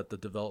love that the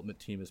development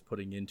team is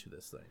putting into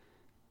this thing.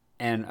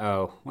 And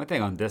one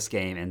thing on this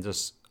game and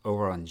just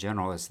overall in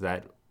general is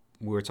that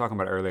we were talking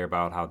about earlier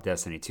about how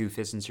Destiny 2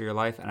 fits into your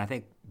life, and I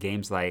think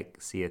games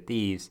like Sea of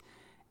Thieves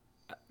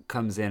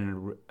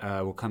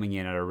will coming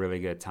in at a really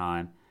good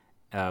time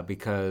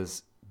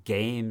because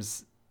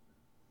games,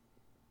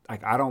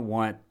 like, I don't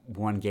want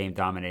one game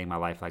dominating my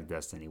life like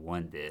Destiny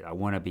 1 did. I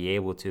want to be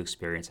able to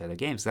experience other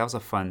games. That was a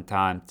fun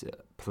time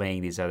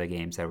playing these other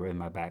games that were in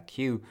my back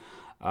queue.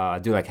 I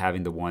do like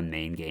having the one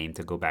main game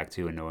to go back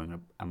to and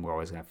knowing I'm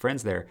always going to have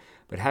friends there.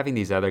 But having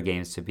these other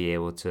games to be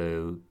able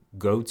to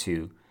go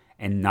to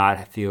and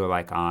not feel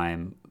like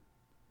I'm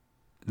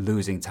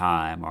losing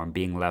time or I'm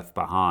being left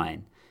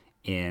behind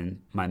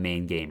in my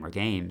main game or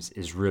games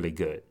is really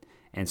good.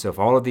 And so if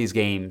all of these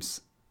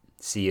games,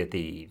 Sea of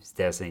Thieves,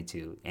 Destiny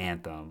 2,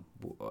 Anthem,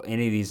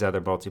 any of these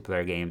other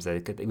multiplayer games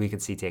that we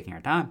could see taking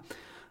our time,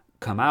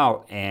 come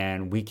out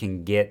and we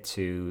can get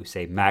to,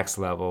 say, max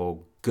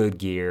level, good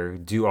gear,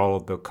 do all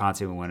of the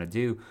content we want to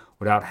do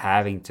without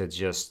having to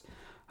just,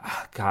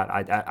 God,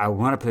 I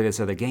want to play this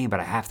other game, but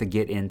I have to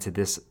get I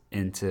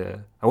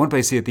want to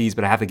play Sea of Thieves,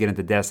 but I have to get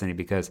into Destiny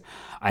because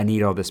I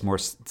need all this more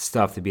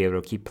stuff to be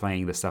able to keep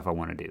playing the stuff I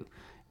want to do.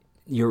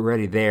 You're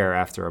already there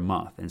after a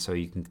month, and so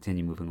you can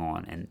continue moving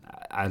on. And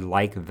I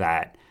like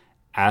that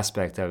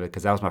aspect of it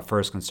because that was my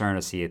first concern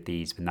of Sea of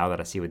Thieves. But now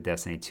that I see what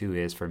Destiny 2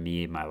 is for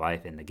me in my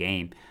life in the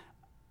game,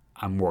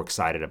 I'm more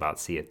excited about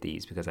Sea of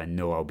Thieves because I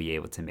know I'll be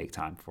able to make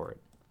time for it.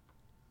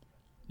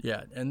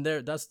 Yeah, and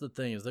that's the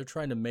thing is they're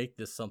trying to make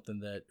this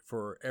something that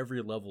for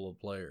every level of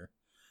player,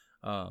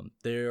 that's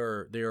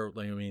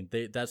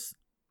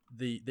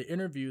the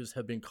interviews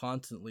have been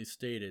constantly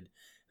stated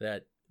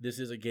that this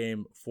is a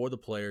game for the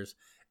players.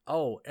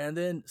 Oh, and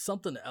then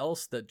something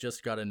else that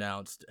just got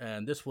announced,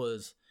 and this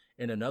was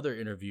in another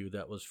interview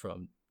that was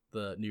from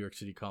the New York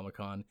City Comic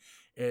Con,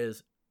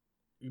 is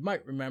you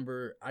might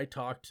remember I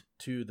talked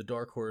to the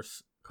Dark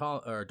Horse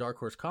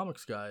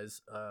Comics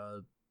guys a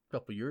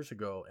couple years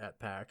ago at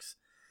PAX,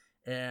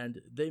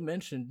 and they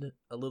mentioned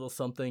a little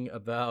something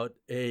about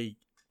I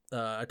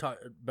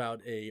talked about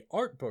a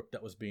art book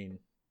that was being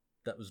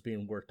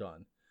worked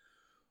on.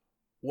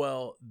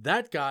 Well,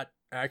 that got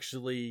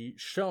actually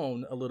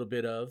shown a little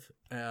bit of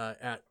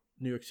at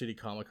New York City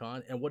Comic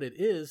Con, and what it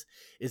is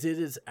it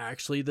is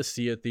actually the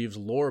Sea of Thieves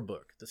lore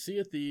book. The Sea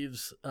of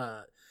Thieves,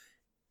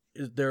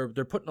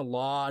 they're putting a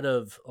lot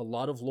of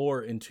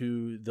lore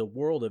into the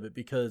world of it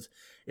because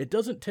it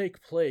doesn't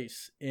take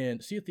place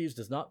in Sea of Thieves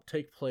does not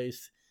take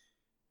place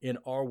in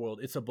our world.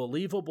 It's a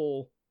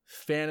believable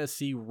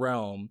fantasy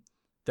realm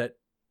that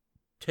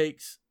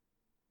takes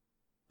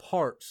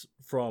parts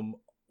from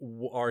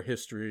our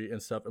history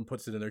and stuff and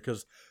puts it in there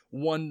because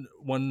one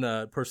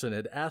person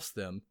had asked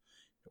them,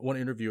 one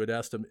interview had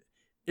asked them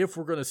if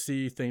we're going to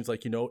see things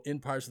like, in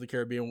Pirates of the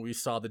Caribbean, we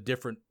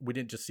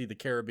didn't just see the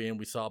Caribbean,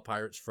 we saw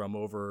pirates from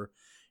over,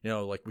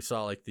 like we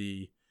saw like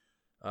the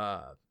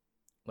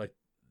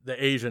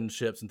Asian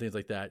ships and things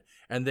like that.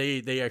 And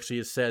they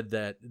actually said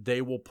that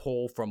they will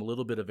pull from a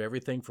little bit of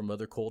everything from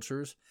other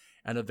cultures.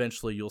 And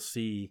eventually you'll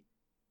see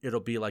it'll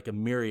be like a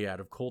myriad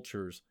of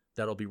cultures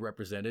that'll be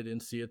represented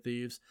in Sea of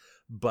Thieves,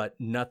 but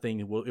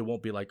it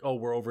won't be like, oh,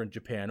 we're over in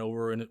Japan,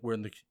 we're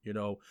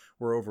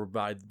over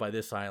by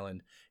this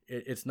island.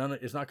 It's not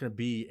going to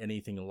be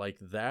anything like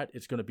that.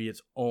 It's going to be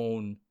its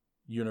own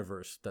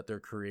universe that they're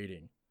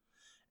creating.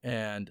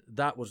 And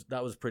that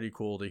was pretty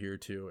cool to hear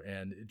too.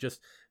 And just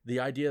the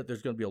idea that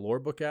there's going to be a lore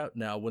book out.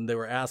 Now, when they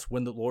were asked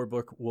when the lore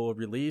book will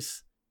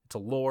release, it's a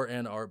lore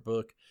and art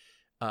book.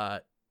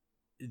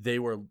 They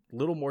were a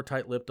little more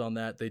tight-lipped on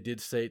that. They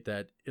did say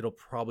that it'll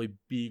probably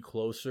be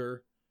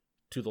closer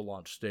to the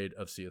launch date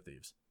of Sea of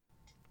Thieves.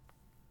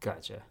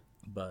 Gotcha.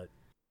 But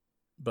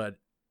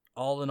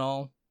all in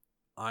all,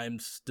 I'm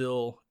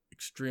still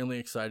extremely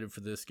excited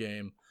for this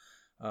game.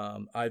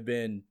 I've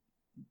been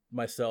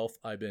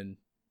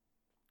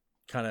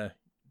kind of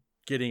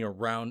getting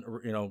around,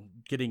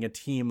 getting a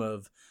team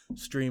of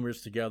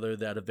streamers together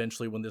that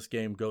eventually when this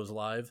game goes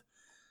live,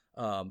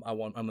 I'm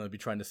going to be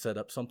trying to set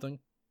up something.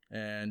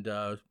 And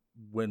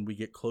when we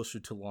get closer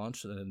to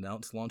launch, an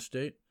announced launch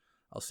date,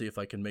 I'll see if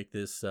I can make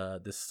this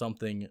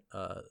something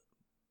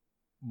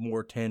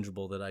more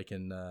tangible that I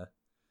can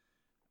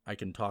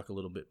talk a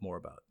little bit more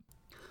about.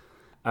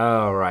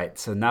 All right.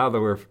 So now that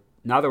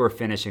we're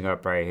finishing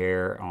up right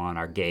here on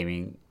our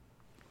gaming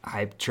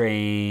hype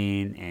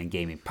train and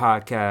gaming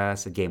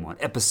podcast, a Game On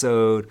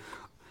episode,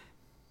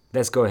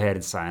 let's go ahead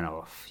and sign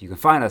off. You can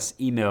find us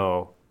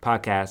email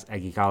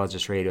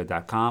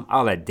podcast@geekologistradio.com.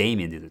 I'll let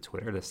Damien do the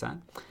Twitter this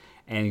time.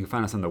 And you can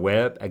find us on the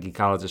web at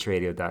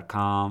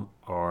geekologistradio.com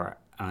or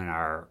on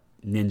our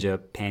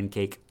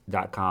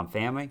ninjapancake.com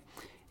family.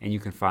 And you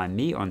can find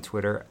me on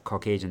Twitter,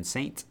 Caucasian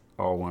Saint,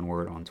 all one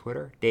word on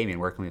Twitter. Damien,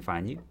 where can we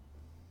find you?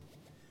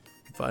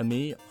 Find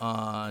me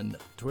on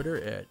Twitter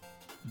at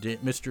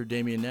Mr.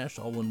 Damien Nash,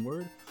 all one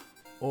word,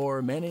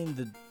 or manning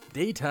the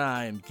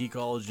daytime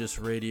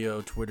Geekologist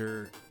Radio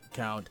Twitter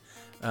account,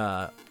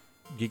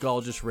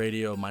 Geekologist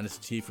Radio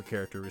 -T for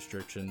character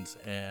restrictions,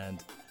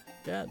 and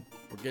Yeah,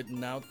 we're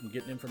getting out and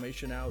getting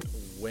information out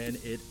when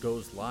it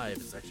goes live.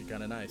 It's actually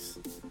kind of nice.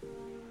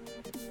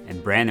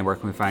 And Brandon, where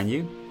can we find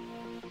you?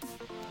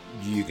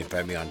 You can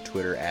find me on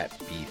Twitter at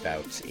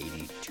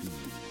beefouts82.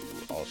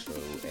 Also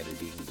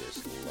editing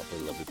this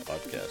lovely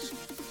podcast.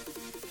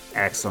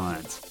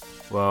 Excellent.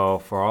 Well,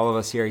 for all of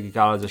us here at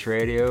Geekologist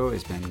Radio,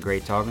 it's been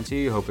great talking to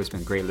you. Hope it's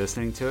been great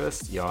listening to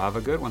us. Y'all have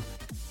a good one.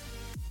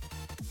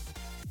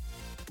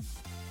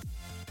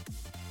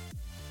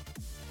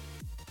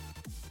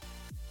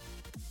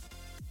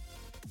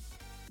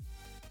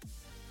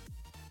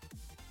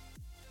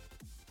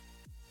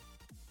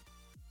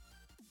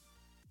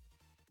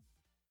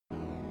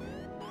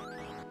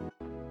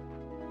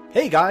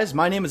 Hey guys,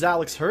 my name is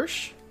Alex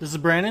Hirsch. This is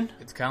Brandon.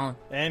 It's Colin,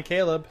 And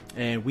Caleb.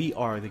 And we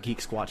are the Geek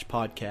Squatch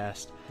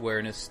Podcast. where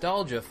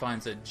nostalgia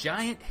finds a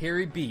giant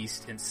hairy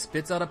beast and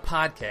spits out a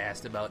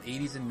podcast about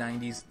 80s and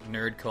 90s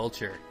nerd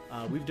culture.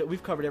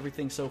 We've covered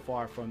everything so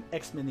far, from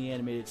X-Men the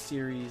Animated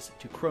Series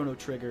to Chrono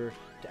Trigger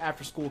to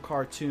after-school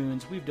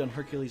cartoons. We've done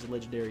Hercules and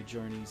Legendary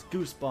Journeys,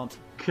 Goosebumps.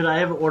 Could I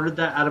have ordered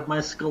that out of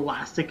my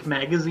Scholastic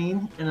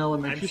magazine in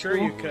elementary I'm sure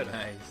school? you could.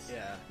 Nice.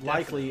 Yeah,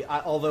 Likely,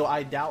 although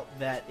I doubt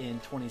that in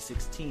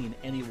 2016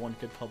 anyone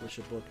could publish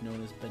a book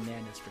known as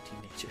Bananas for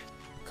Teenagers.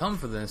 Come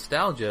for the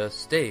nostalgia,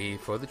 stay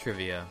for the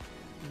trivia.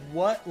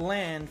 What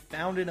land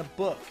found in a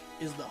book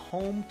is the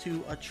home to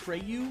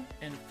Atreyu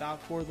and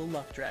Falkor the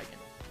Luck Dragon?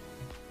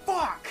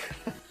 Fuck!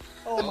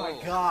 Oh my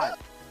god!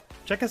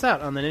 Check us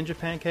out on the Ninja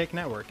Pancake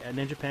Network at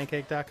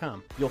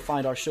ninjapancake.com. You'll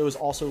find our shows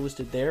also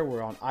listed there.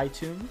 We're on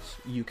iTunes.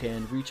 You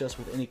can reach us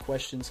with any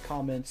questions,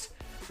 comments,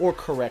 or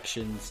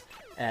corrections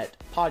at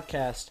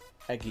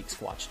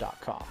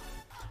podcast@geeksquatch.com.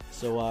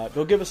 So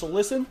go give us a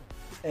listen,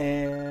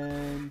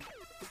 and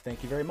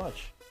thank you very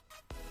much.